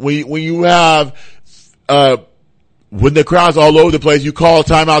 dude, when you have, when the crowd's all over the place, you call a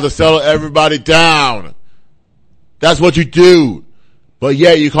timeout to settle everybody down. That's what you do. But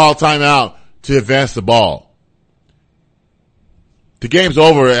yeah, you call a timeout to advance the ball. The game's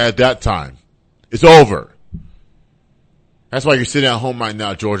over at that time. It's over. That's why you're sitting at home right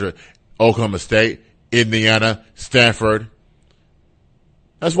now, Georgia, Oklahoma State, Indiana, Stanford.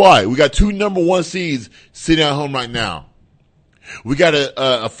 That's why. We got 2 number 1 seeds sitting at home right now. We got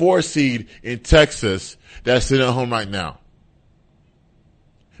a 4 seed in Texas that's sitting at home right now.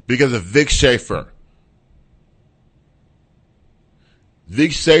 Because of Vic Schaefer.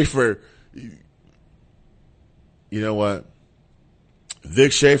 Vic Schaefer, you know what?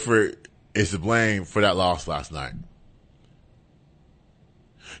 Vic Schaefer is to blame for that loss last night.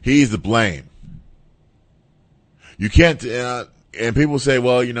 He's to blame. You can't, and people say,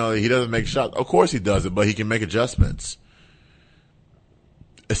 well, you know, he doesn't make shots. Of course he doesn't, but he can make adjustments.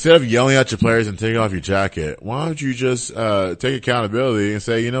 Instead of yelling at your players and taking off your jacket, why don't you just take accountability and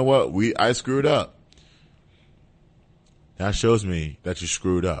say, you know what, I screwed up. That shows me that you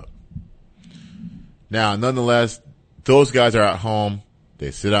screwed up. Now, nonetheless, those guys are at home.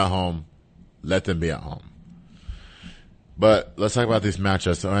 They sit at home. Let them be at home. But let's talk about these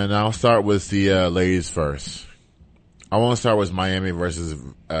matchups. And I'll start with the ladies first. I want to start with Miami versus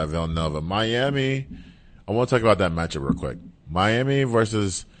Villanova. Miami, I want to talk about that matchup real quick. Miami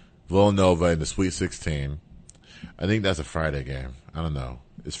versus Villanova in the Sweet 16. I think that's a Friday game. I don't know.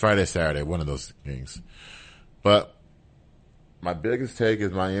 It's Friday, Saturday, one of those games. But my biggest take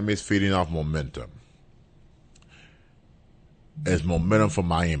is Miami's feeding off momentum. It's momentum for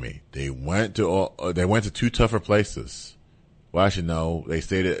Miami. They went to 2 tougher places. Well, actually, no.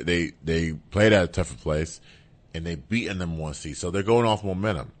 They played at a tougher place, and they beat the number 1 seed. So they're going off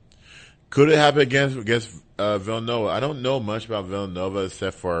momentum. Could it happen against Villanova? I don't know much about Villanova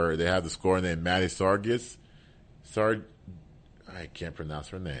except for they have the scorer named Maddie Sargis. I can't pronounce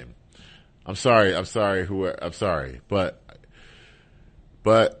her name. I'm sorry. But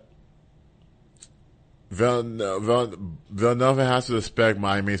Villanova has to respect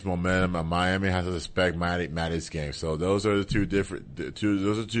Miami's momentum, and Miami has to respect Maddie's game. So those are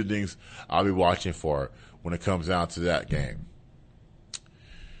those are 2 things I'll be watching for when it comes down to that game.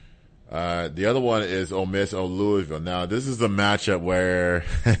 The other one is Ole Miss or Louisville. Now, this is the matchup where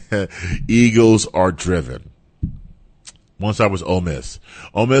Eagles are driven. One side was Ole Miss.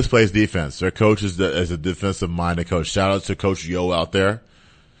 Ole Miss plays defense. Their coach is a defensive-minded coach. Shout out to Coach Yo out there.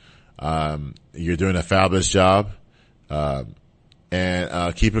 You're doing a fabulous job. And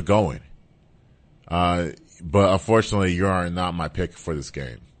keep it going. But unfortunately, you are not my pick for this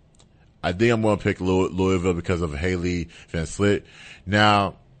game. I think I'm going to pick Louisville because of Haley Van Slit.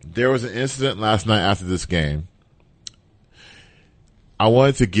 Now, there was an incident last night after this game. I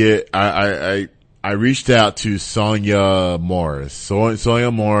wanted to get, I reached out to Sonia Morris. Sonia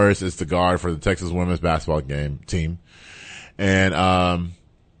Morris is the guard for the Texas women's basketball team. And,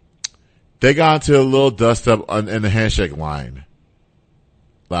 they got into a little dust up in the handshake line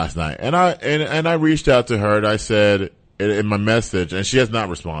last night. And I reached out to her and I said in my message, and she has not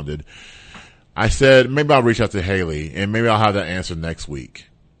responded. I said, maybe I'll reach out to Haley and maybe I'll have that answer next week.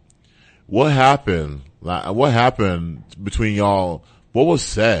 What happened? What happened between y'all? What was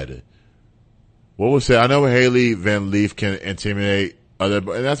said? I know Haley Van Leef can intimidate and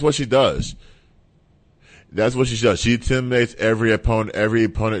that's what she does. That's what she does. She intimidates every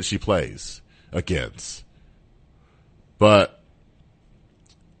opponent she plays against. But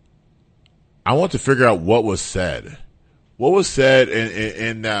I want to figure out what was said. What was said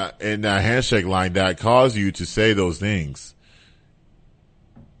in that handshake line that caused you to say those things?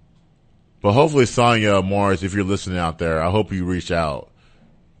 But hopefully, Sonia Morris, if you're listening out there, I hope you reach out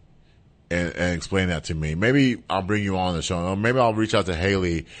and explain that to me. Maybe I'll bring you on the show. Or maybe I'll reach out to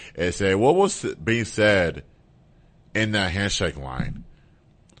Haley and say, what was being said in that handshake line?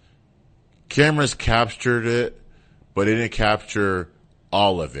 Cameras captured it, but it didn't capture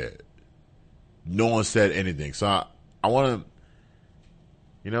all of it. No one said anything. So I want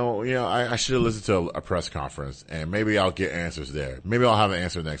to, I should have listened to a press conference and maybe I'll get answers there. Maybe I'll have an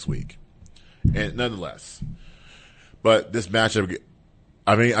answer next week. And nonetheless, but this matchup,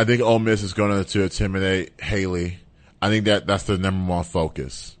 I think Ole Miss is going to intimidate Haley. I think that's the number 1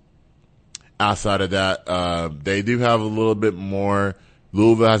 focus. Outside of that, they do have a little bit more.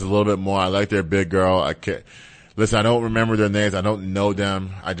 Louisville has a little bit more. I like their big girl. I don't remember their names. I don't know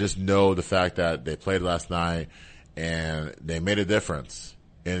them. I just know the fact that they played last night and they made a difference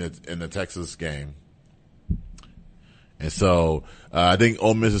in the Texas game. And so, I think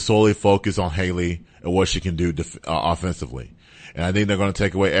Ole Miss is solely focused on Haley and what she can do offensively. And I think they're going to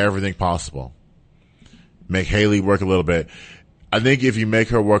take away everything possible. Make Haley work a little bit. I think if you make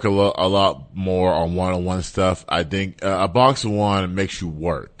her work a lot more on one-on-one stuff, I think a box of one makes you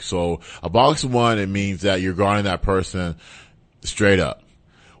work. So a box of one, it means that you're guarding that person straight up.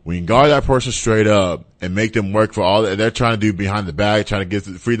 When you guard that person straight up and make them work for all that they're trying to do behind the bag, trying to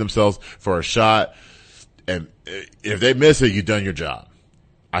free themselves for a shot, and if they miss it, you've done your job.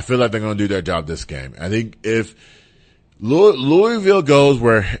 I feel like they're going to do their job this game. I think if Louisville goes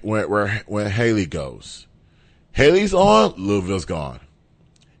where Haley goes, Haley's on, Louisville's gone.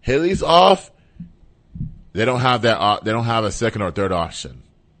 Haley's off, they don't have that. They don't have a second or third option.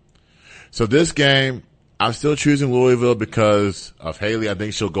 So this game, I'm still choosing Louisville because of Haley. I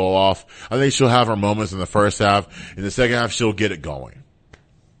think she'll go off. I think she'll have her moments in the first half. In the second half, she'll get it going.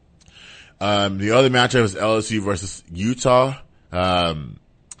 The other matchup is LSU versus Utah. That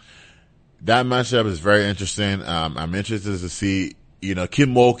matchup is very interesting. I'm interested to see,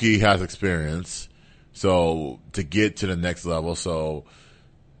 Kim Mulkey has experience. So to get to the next level. So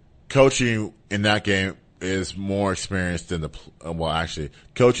coaching in that game is more experienced than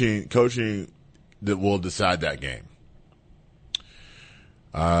coaching that will decide that game.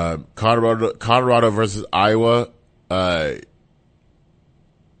 Colorado versus Iowa. You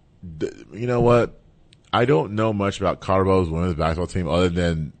know what? I don't know much about Colorado's women's basketball team other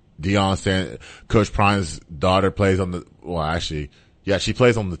than Deion saying Coach Prime's daughter plays on she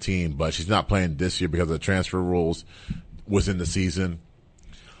plays on the team, but she's not playing this year because of the transfer rules within the season.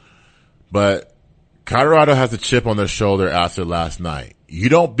 But Colorado has a chip on their shoulder after last night. You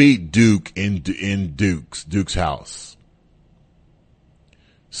don't beat Duke in Duke's house.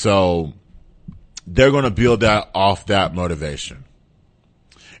 So they're going to build that off that motivation.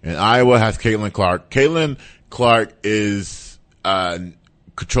 And Iowa has Caitlin Clark. Caitlin Clark is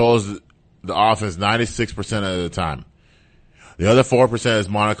controls the offense 96% of the time. The other 4% is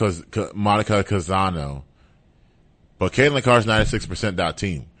Monica Cazano. But Caitlin Clark's 96% that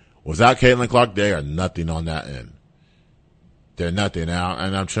team. Without Caitlin Clark, they are nothing on that end. They're nothing now,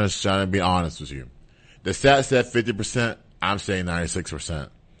 and I'm just trying to be honest with you. The stat said 50%. I'm saying 96%.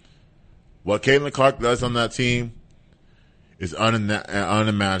 What Caitlin Clark does on that team is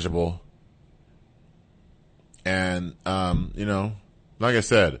unimaginable. And, like I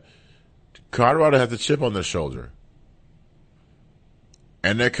said, Colorado has a chip on their shoulder.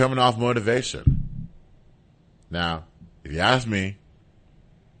 And they're coming off motivation. Now, if you ask me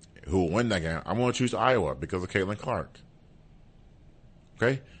who will win that game, I'm going to choose Iowa because of Caitlin Clark.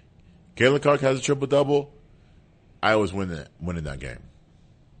 Okay? Caitlin Clark has a triple-double. Iowa's winning that game.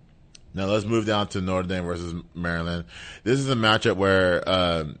 Now, let's move down to Notre Dame versus Maryland. This is a matchup where,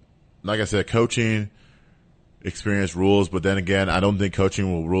 like I said, coaching experience rules, but then again, I don't think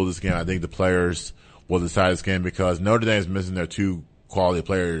coaching will rule this game. I think the players will decide this game because Notre Dame is missing their two quality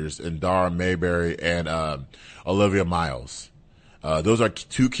players in Dara Mayberry and Olivia Miles. Those are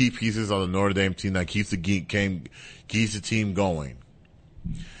two key pieces on the Notre Dame team that keeps the team going.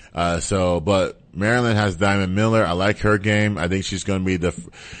 But Maryland has Diamond Miller. I like her game. I think she's going to be the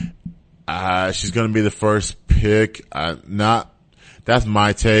first pick. That's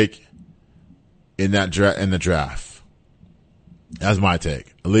my take in the draft. That's my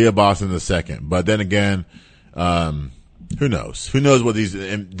take. Aaliyah Boston the second. But then again, who knows? Who knows what these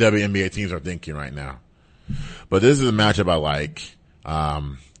WNBA teams are thinking right now? But this is a matchup I like,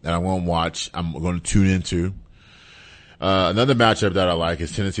 that I won't watch. I'm going to tune into. Another matchup that I like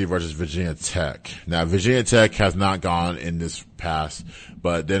is Tennessee versus Virginia Tech. Now, Virginia Tech has not gone in this past,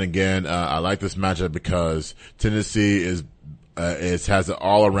 but then again, I like this matchup because Tennessee has an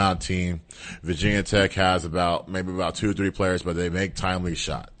all-around team. Virginia Tech has maybe about 2 or 3 players, but they make timely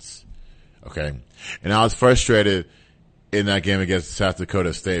shots. Okay. And I was frustrated in that game against South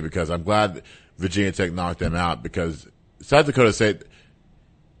Dakota State because I'm glad Virginia Tech knocked them out because South Dakota State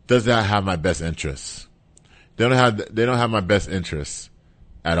does not have my best interests. They don't have my best interests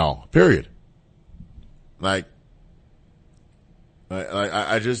at all. Period. I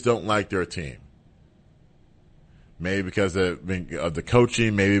just don't like their team. Maybe because of the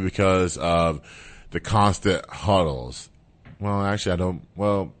coaching, maybe because of the constant huddles. Well, actually, I don't.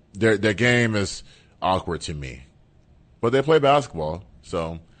 Well, their game is awkward to me, but they play basketball,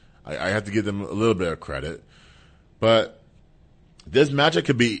 so I have to give them a little bit of credit. But this matchup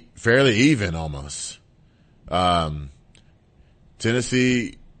could be fairly even almost.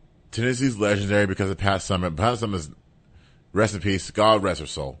 Tennessee's legendary because of Pat Summitt. Pat Summitt's, rest in peace, God rest her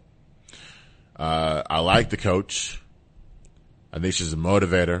soul. I like the coach. I think she's a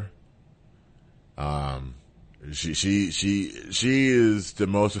motivator. She is the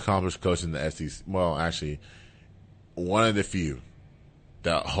most accomplished coach in the SEC. Well, actually, one of the few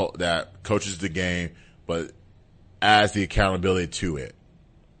that coaches the game, but adds the accountability to it.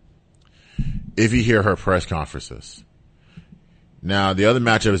 If you hear her press conferences. Now, the other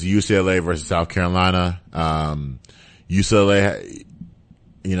matchup is UCLA versus South Carolina. UCLA,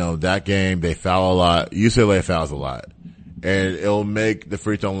 that game, they foul a lot. UCLA fouls a lot. And it'll make the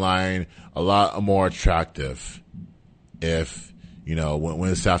free throw line a lot more attractive if,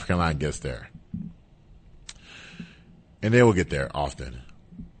 when South Carolina gets there. And they will get there often.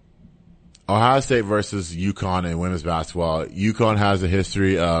 Ohio State versus UConn in women's basketball. UConn has a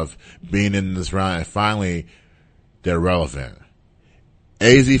history of being in this round, and finally, they're relevant.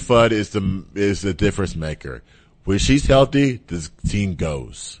 AZ Fudd is the difference maker. When she's healthy, this team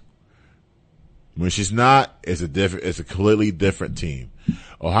goes. When she's not, it's a completely different team.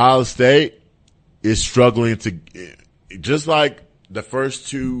 Ohio State is struggling just like the first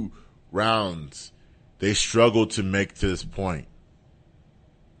two rounds, they struggled to make to this point.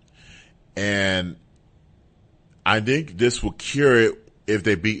 And I think this will cure it if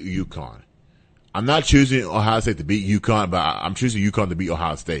they beat UConn. I'm not choosing Ohio State to beat UConn, but I'm choosing UConn to beat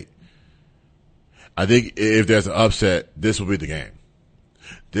Ohio State. I think if there's an upset, this will be the game.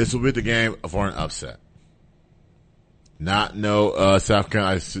 This will be the game for an upset. South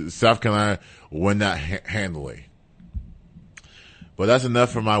Carolina. South Carolina will win that handily. But that's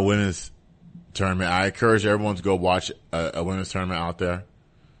enough for my women's tournament. I encourage everyone to go watch a women's tournament out there.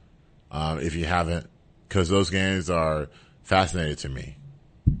 If you haven't, because those games are fascinating to me.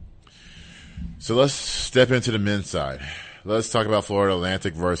 So let's step into the men's side. Let's talk about Florida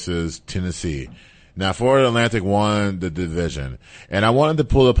Atlantic versus Tennessee. Now, Florida Atlantic won the division, and I wanted to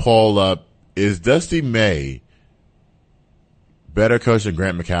pull a poll up. Is Dusty May better coach than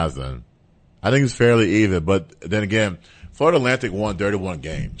Grant McCaslin? I think it's fairly even, but then again, Florida Atlantic won 31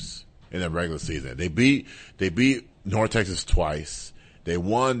 games in the regular season. They beat North Texas twice. They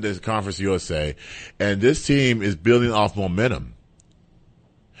won the Conference USA, and this team is building off momentum.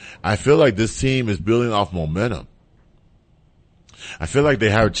 I feel like this team is building off momentum. I feel like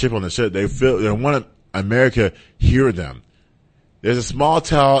they have a chip on the shoulder. They want America hear them. There's a small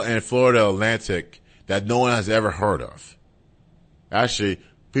town in Florida Atlantic that no one has ever heard of. Actually,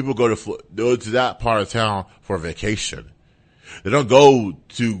 people go to that part of town for vacation. They don't go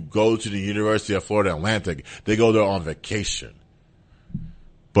to the University of Florida Atlantic. They go there on vacation.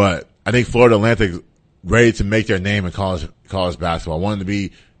 But I think Florida Atlantic is ready to make their name in college basketball. Wanting to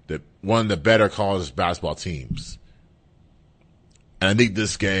be one of the better college basketball teams. And I think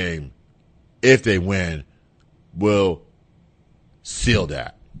this game, if they win, will seal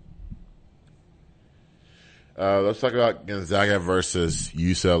that. Let's talk about Gonzaga versus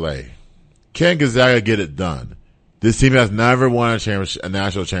UCLA. Can Gonzaga get it done? This team has never won a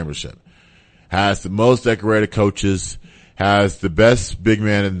national championship. Has the most decorated coaches. Has the best big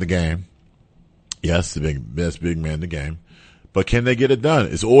man in the game. Yes, the best big man in the game. But can they get it done?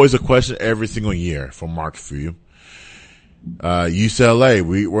 It's always a question every single year from Mark Few.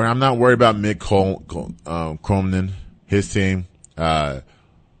 UCLA, I'm not worried about Mick Cronin, his team. Jaime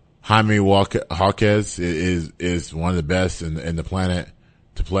Jaquez is one of the best in the planet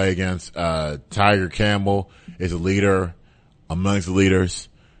to play against. Tiger Campbell is a leader amongst the leaders.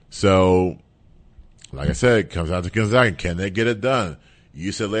 So, like I said, it comes out to Gonzaga. Can they get it done?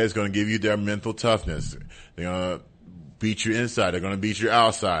 UCLA is going to give you their mental toughness. They're going to beat you inside. They're going to beat you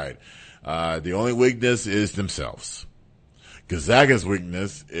outside. The only weakness is themselves. Gonzaga's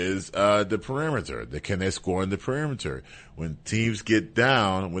weakness is the perimeter. Can they score in the perimeter? When teams get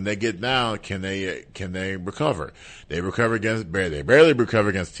down, can they recover? They barely recover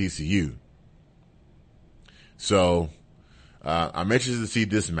against TCU. So I'm interested to see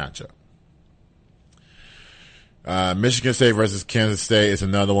this matchup. Michigan State versus Kansas State is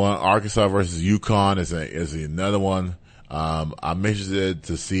another one. Arkansas versus UConn is another one. I'm interested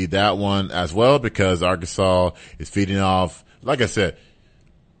to see that one as well because Arkansas is feeding off. Like I said,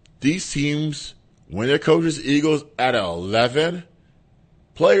 these teams, when their coaches Eagles at 11,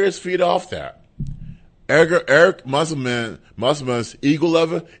 players feed off that. Eric Musselman's Eagle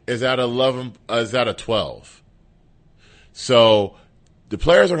level is at 11, is at a 12. So the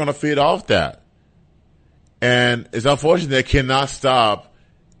players are going to feed off that. And it's unfortunate they cannot stop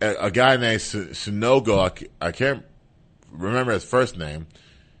a guy named Sunogo. I can't remember his first name.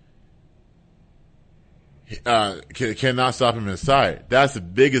 Cannot stop him inside. That's the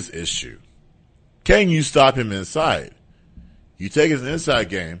biggest issue. Can you stop him inside? You take his inside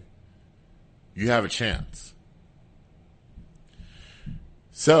game, you have a chance.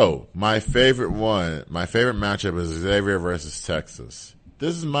 So, my favorite matchup is Xavier versus Texas.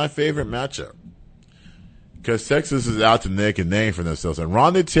 This is my favorite matchup. because Texas is out to make a name for themselves. And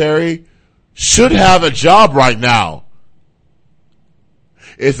Ronnie Terry should have a job right now.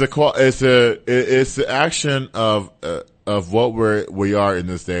 It's the action of what we are in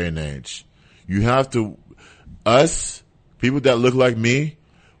this day and age. You have to, us, people that look like me,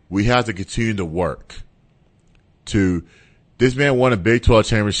 we have to continue to work. This man won a Big 12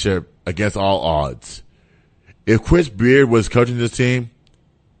 championship against all odds. If Chris Beard was coaching this team,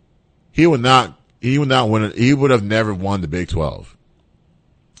 he would not win it. He would have never won the Big 12.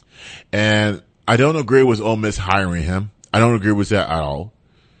 And I don't agree with Ole Miss hiring him. I don't agree with that at all.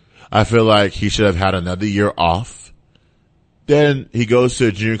 I feel like he should have had another year off. Then he goes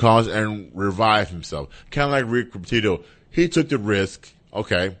to junior college and revive himself. Kind of like Rick Pitino. He took the risk.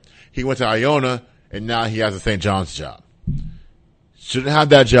 Okay. He went to Iona and now he has a St. John's job. Shouldn't have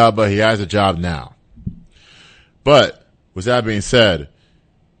that job, but he has a job now. But with that being said,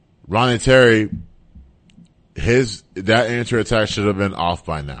 Ronnie Terry, that answer attack should have been off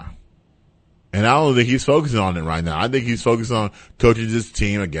by now. And I don't think he's focusing on it right now. I think he's focused on coaching this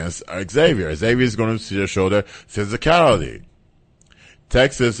team against Xavier. Xavier is going to show their physicality.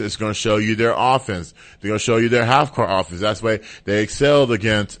 Texas is going to show you their offense. They're going to show you their half-court offense. That's why they excelled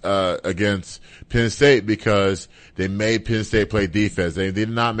against Penn State, because they made Penn State play defense. They did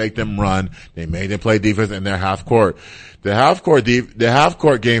not make them run. They made them play defense in their half-court. The half-court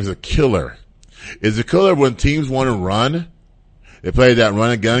game is a killer. It's a killer when teams want to run. They play that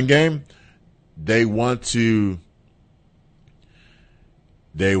run and gun game. They want to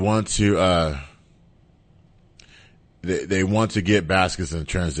get baskets in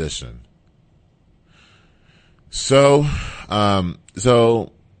transition. So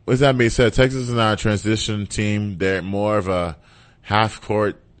with that being said, Texas is not a transition team. They're more of a half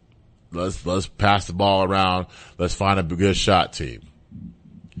court. Let's pass the ball around. Let's find a good shot team.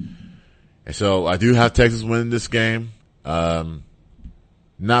 And so I do have Texas winning this game.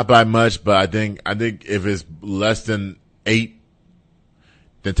 Not by much, but I think if it's less than 8,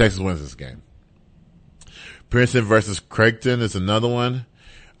 then Texas wins this game. Princeton versus Creighton is another one.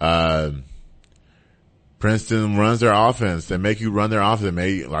 Princeton runs their offense. They make you run their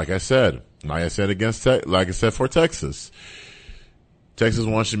offense. Like I said for Texas. Texas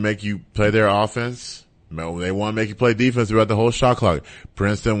wants to make you play their offense. They want to make you play defense throughout the whole shot clock.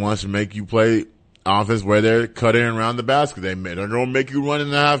 Princeton wants to make you play offense where they're cutting around the basket. They're going to make you run in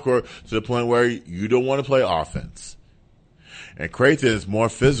the half court to the point where you don't want to play offense. And Creighton is more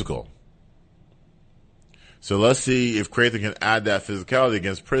physical. So let's see if Creighton can add that physicality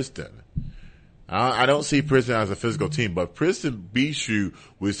against Princeton. I don't see Princeton as a physical team, but Princeton beats you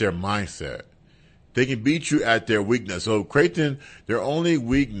with their mindset. They can beat you at their weakness. So Creighton, their only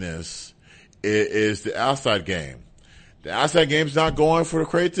weakness is the outside game. The outside game's not going for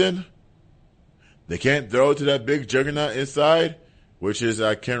Creighton. They can't throw it to that big juggernaut inside, which is,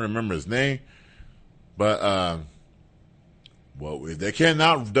 I can't remember his name. But, if they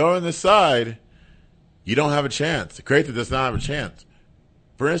cannot throw in the side, you don't have a chance. Creighton does not have a chance.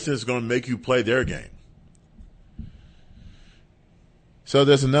 Princeton is going to make you play their game. So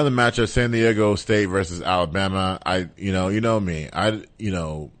there's another matchup, San Diego State versus Alabama. You know me.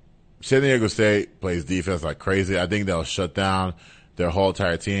 San Diego State plays defense like crazy. I think they'll shut down their whole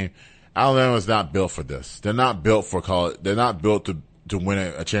entire team. Alabama's not built for this. They're not built for college. They're not built to win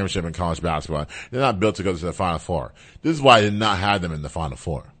a championship in college basketball. They're not built to go to the Final Four. This is why I did not have them in the Final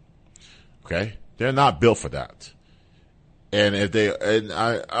Four. Okay? They're not built for that. And I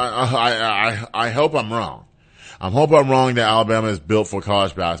hope I'm wrong. I hope I'm wrong that Alabama is built for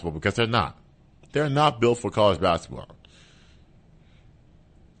college basketball, because they're not. They're not built for college basketball.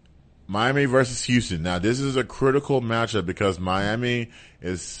 Miami versus Houston. Now this is a critical matchup because Miami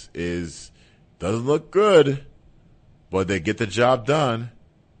doesn't look good, but they get the job done.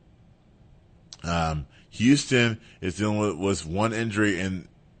 Houston is dealing with one injury in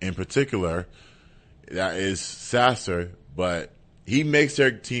particular. That is Sasser, but he makes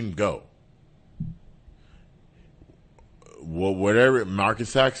their team go. Well, whatever Marcus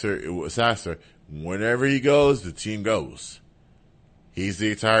Sasser, whenever he goes, the team goes. He's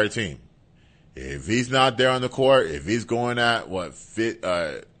the entire team. If he's not there on the court, if he's going at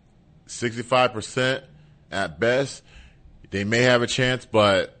 65% at best, they may have a chance.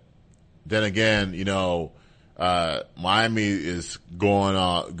 But then again, Miami is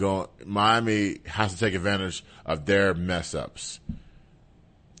Miami has to take advantage of their mess ups.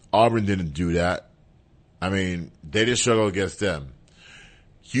 Auburn didn't do that. I mean, they didn't struggle against them.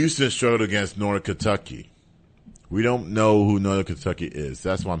 Houston struggled against Northern Kentucky. We don't know who Northern Kentucky is.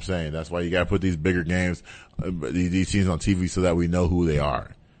 That's what I'm saying. That's why you got to put these bigger games, these teams on TV so that we know who they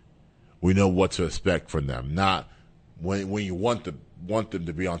are. we know what to expect from them. Not when you want them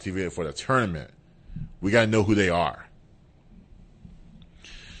to be on TV for the tournament. We got to know who they are.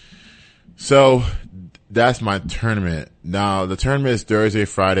 So that's my tournament. Now the tournament is Thursday,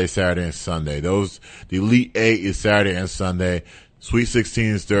 Friday, Saturday, and Sunday. The Elite Eight is Saturday and Sunday. Sweet 16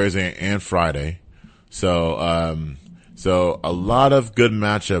 is Thursday and Friday. So a lot of good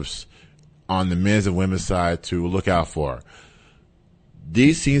matchups on the men's and women's side to look out for.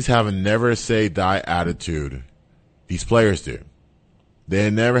 These teams have a never say die attitude. These players do. They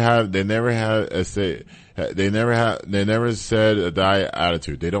never said a die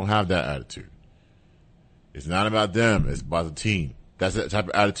attitude. They don't have that attitude. It's not about them. It's about the team. That's the type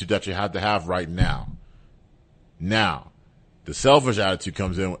of attitude that you have to have right now. Now, the selfish attitude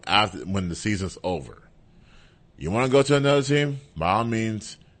comes in when the season's over. You want to go to another team? By all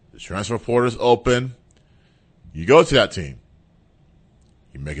means, the transfer portal's open. You go to that team.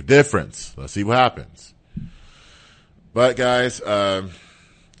 You make a difference. Let's see what happens. But guys,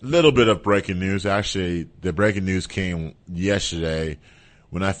 little bit of breaking news. Actually, the breaking news came yesterday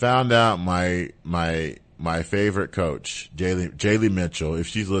when I found out my favorite coach, Jaylee Mitchell, if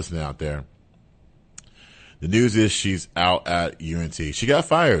she's listening out there. The news is she's out at UNT. She got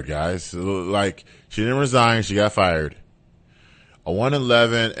fired, guys. Like, she didn't resign. She got fired. A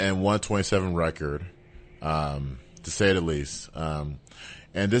 111 and 127 record, to say the least. And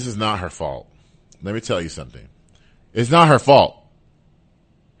this is not her fault. Let me tell you something. It's not her fault.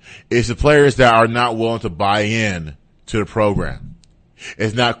 It's the players that are not willing to buy in to the program.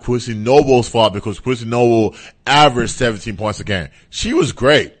 It's not Quincy Noble's fault because Quincy Noble averaged 17 points a game. She was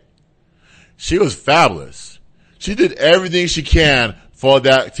great. She was fabulous. She did everything she can for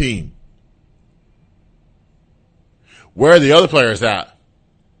that team. Where are the other players at?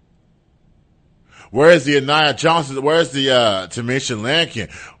 Where is the Anaya Johnson? Where is the Tamisha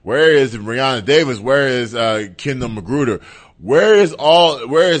Lankin? Where is Brianna Davis? Where is Kendall Magruder? Where is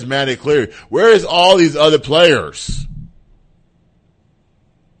Maddie Cleary? Where is all these other players?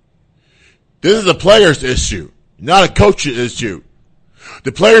 This is a player's issue, not a coach's issue.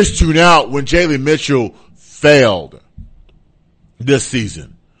 The players tune out when Jaylee Mitchell failed this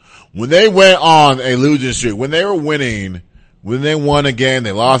season. When they went on a losing streak, when they were winning, when they won a game,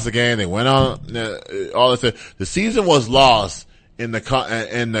 they lost a game, they went on all this. The season was lost before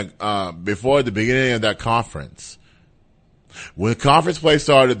the beginning of that conference. When conference play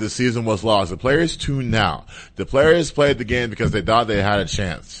started, the season was lost. The players tuned out. The players played the game because they thought they had a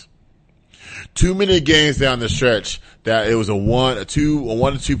chance. Too many games down the stretch that it was a 1 to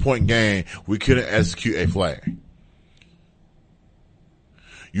 2 point game. We couldn't execute a play.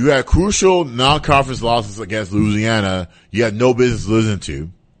 You had crucial non-conference losses against Louisiana. You had no business losing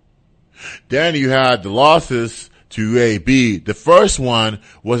to. Then you had the losses to UAB. The first one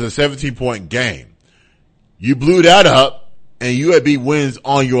was a 17-point game. You blew that up, and UAB wins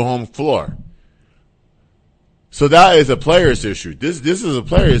on your home floor. So that is a player's issue. This is a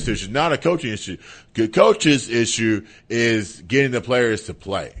player's issue, not a coaching issue. Good coach's issue is getting the players to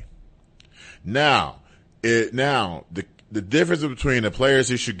play. Now the difference between a player's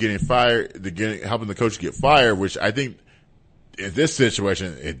issue getting fired, helping the coach get fired, which I think in this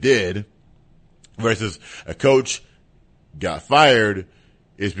situation it did, versus a coach got fired,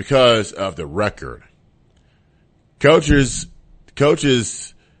 is because of the record. Coaches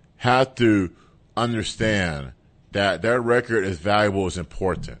have to understand that their record is valuable, is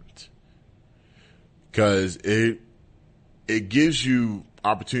important, because it gives you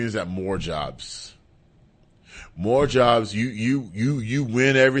opportunities at more jobs. More jobs. You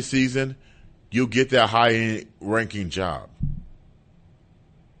win every season, you'll get that high ranking job.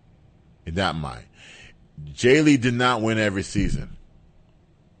 In that mind, Jaylee did not win every season.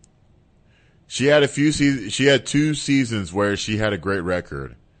 She had 2 seasons where she had a great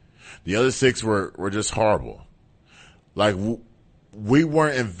record. The other 6 were just horrible. Like, we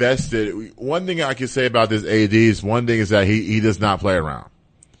weren't invested. One thing I can say about this AD is that he does not play around.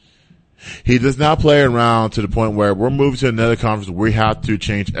 He does not play around to the point where we're moving to another conference. We have to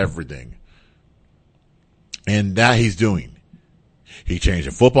change everything. And that he's doing. He changed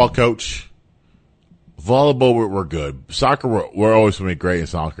a football coach. Volleyball, we're good. Soccer, we're always going to be great in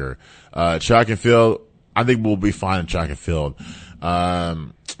soccer. Track and field, I think we'll be fine in track and field.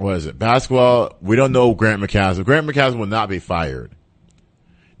 What is it? Basketball, we don't know Grant McCaslin. Grant McCaslin will not be fired.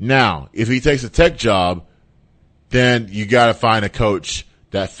 Now, if he takes a tech job, then you gotta find a coach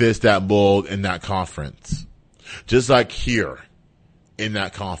that fits that mold in that conference. Just like here, in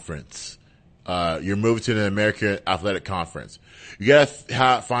that conference. You're moving to the American Athletic Conference. You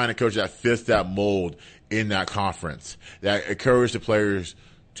gotta find a coach that fits that mold in that conference, that encourages the players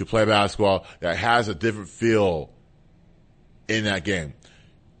to play basketball that has a different feel in that game.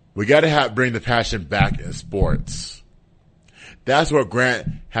 We got to bring the passion back in sports. That's what Grant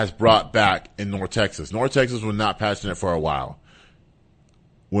has brought back in North Texas. North Texas was not passionate for a while.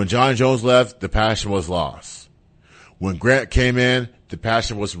 When John Jones left, the passion was lost. When Grant came in, the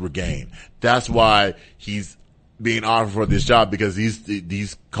passion was regained. That's why he's being offered for this job, because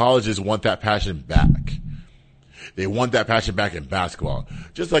these colleges want that passion back. They want that passion back in basketball.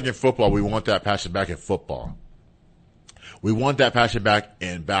 Just like in football, we want that passion back in football. We want that passion back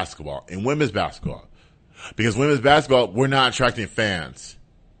in basketball, in women's basketball. Because women's basketball, we're not attracting fans.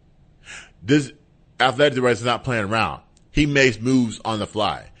 This athletic director is not playing around. He makes moves on the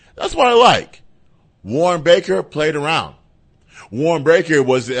fly. That's what I like. Warren Baker played around. Warren Baker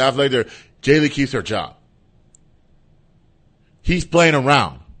was the athletic director. Jaylee keeps her job. He's playing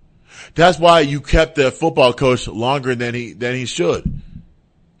around. That's why you kept the football coach longer than he should.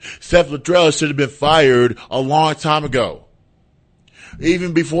 Seth Littrell should have been fired a long time ago.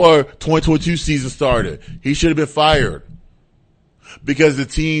 Even before 2022 season started, he should have been fired. Because the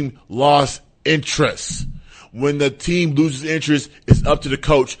team lost interest. When the team loses interest, it's up to the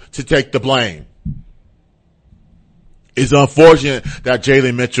coach to take the blame. It's unfortunate that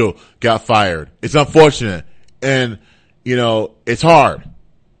Jalen Mitchell got fired. It's unfortunate. And, it's hard.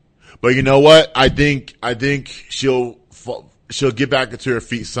 But you know what? I think she'll get back into her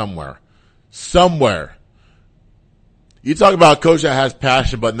feet somewhere. Somewhere. You talk about a coach that has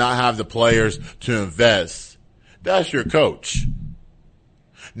passion but not have the players to invest. That's your coach.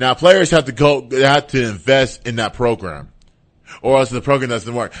 Now players have to invest in that program, or else the program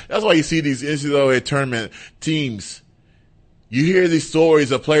doesn't work. That's why you see these NCAA tournament teams. You hear these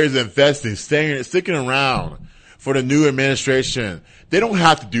stories of players investing, sticking around for the new administration. They don't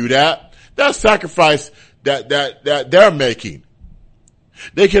have to do that. That's sacrifice that they're making.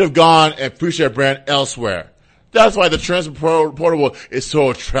 They could have gone and pushed their brand elsewhere. That's why the transfer portal is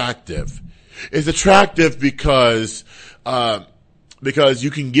so attractive. It's attractive because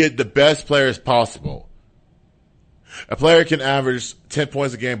you can get the best players possible. A player can average 10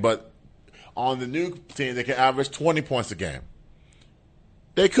 points a game, but on the new team, they can average 20 points a game.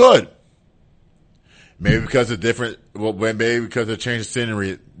 They could. Maybe because of maybe because of change of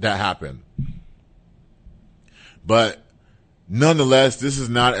scenery that happened. But nonetheless, this is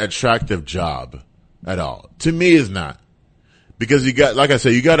not an attractive job at all. To me, it's not. Because like I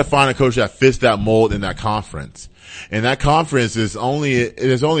said, you got to find a coach that fits that mold in that conference. And that conference there's only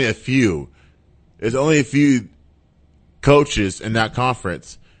a few coaches in that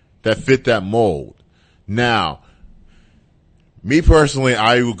conference that fit that mold. Now, me personally,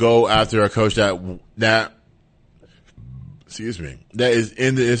 I will go after a coach that is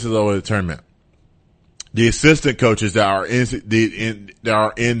in the NCAA tournament. The assistant coaches that are in the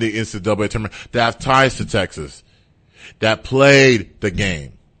NCAA tournament that have ties to Texas, that played the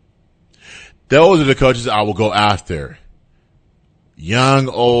game. Those are the coaches I will go after. Young,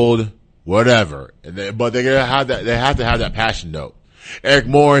 old, whatever. But they have to have that passion though. Eric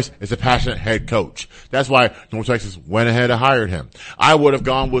Morris is a passionate head coach. That's why North Texas went ahead and hired him. I would have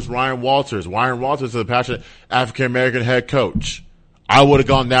gone with Ryan Walters. Ryan Walters is a passionate African American head coach. I would have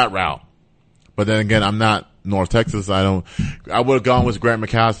gone that route. But then again, I'm not North Texas. I would have gone with Grant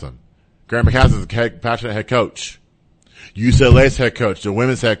McCasland. Grant McCasland is a passionate head coach. UCLA's head coach, the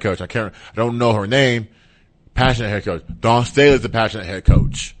women's head coach. I don't know her name. Passionate head coach. Dawn Staley's a passionate head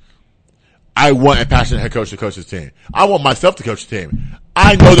coach. I want a passionate head coach to coach this team. I want myself to coach the team.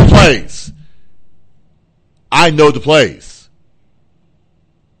 I know the plays.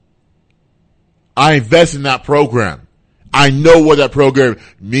 I invest in that program. I know what that program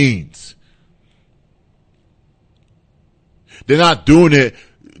means. They're not doing it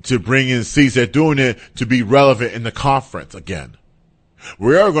to bring in seats. They're doing it to be relevant in the conference again.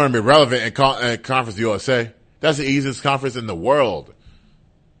 We are going to be relevant in Conference USA. That's the easiest conference in the world.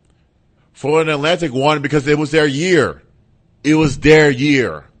 Florida Atlantic won because it was their year. It was their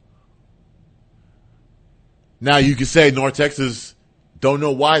year. Now you can say North Texas don't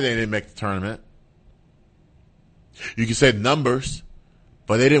know why they didn't make the tournament. You can say numbers,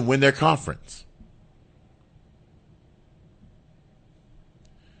 but they didn't win their conference.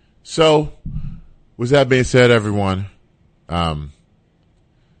 So, with that being said, everyone, I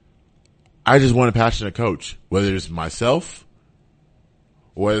just want a passionate coach, whether it's myself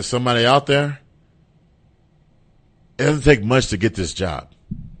or whether it's somebody out there. It doesn't take much to get this job.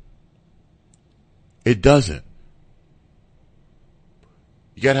 It doesn't.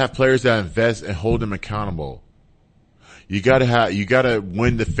 You gotta have players that invest and hold them accountable. You gotta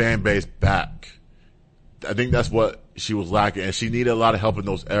win the fan base back. I think that's what she was lacking, and she needed a lot of help in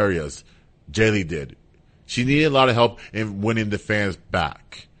those areas. Jaylee did. She needed a lot of help in winning the fans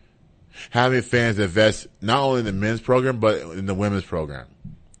back. Having fans invest not only in the men's program, but in the women's program.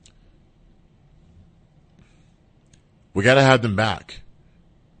 We gotta have them back.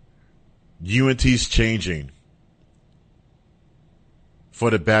 UNT's changing. For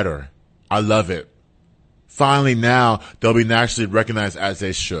the better. I love it. Finally now, they'll be nationally recognized as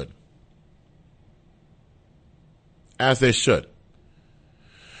they should. As they should.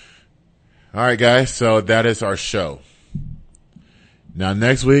 Alright guys, so that is our show. Now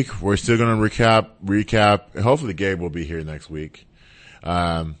next week, we're still gonna recap, hopefully Gabe will be here next week.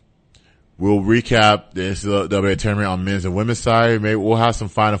 We'll recap the NCAA tournament on men's and women's side. Maybe we'll have some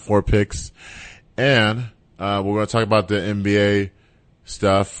Final Four picks. And, we're gonna talk about the NBA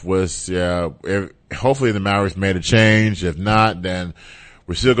stuff. Hopefully the Mavericks made a change. If not, then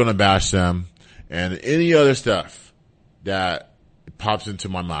we're still gonna bash them. And any other stuff that pops into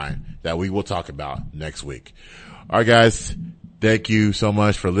my mind that we will talk about next week. Alright guys, thank you so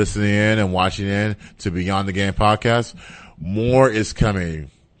much for listening in and watching in to Beyond the Game podcast. More is coming.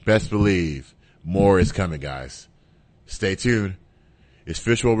 Best believe more is coming, guys. Stay tuned. It's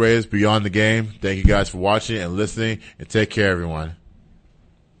Fishbowl Raiders Beyond the Game. Thank you guys for watching and listening, and take care, everyone.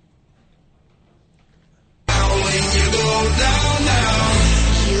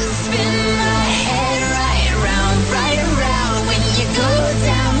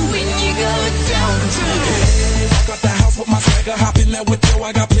 Hop in there with Joe,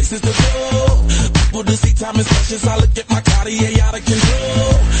 I got places to go. People to see, time is precious. I look at my Cartier out of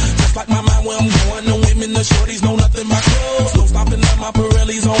control. Just like my mind where I'm going. The women, the shorties know nothing but clothes. No stopping at my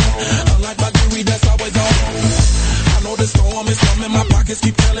Pirelli's on. Unlike my jewelry, that's always on. I know the storm is coming. My pockets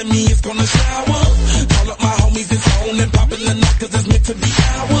keep telling me it's gonna shower. Call up my homies, it's on and popping the night cause it's meant to be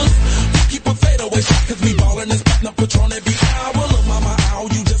ours. We keep a fadeaway shot cause we ballin' and spittin' up Patron every hour. Look mama, ow,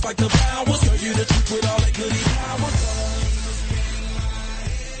 you just like the flowers. Girl, you the truth with all that goodies.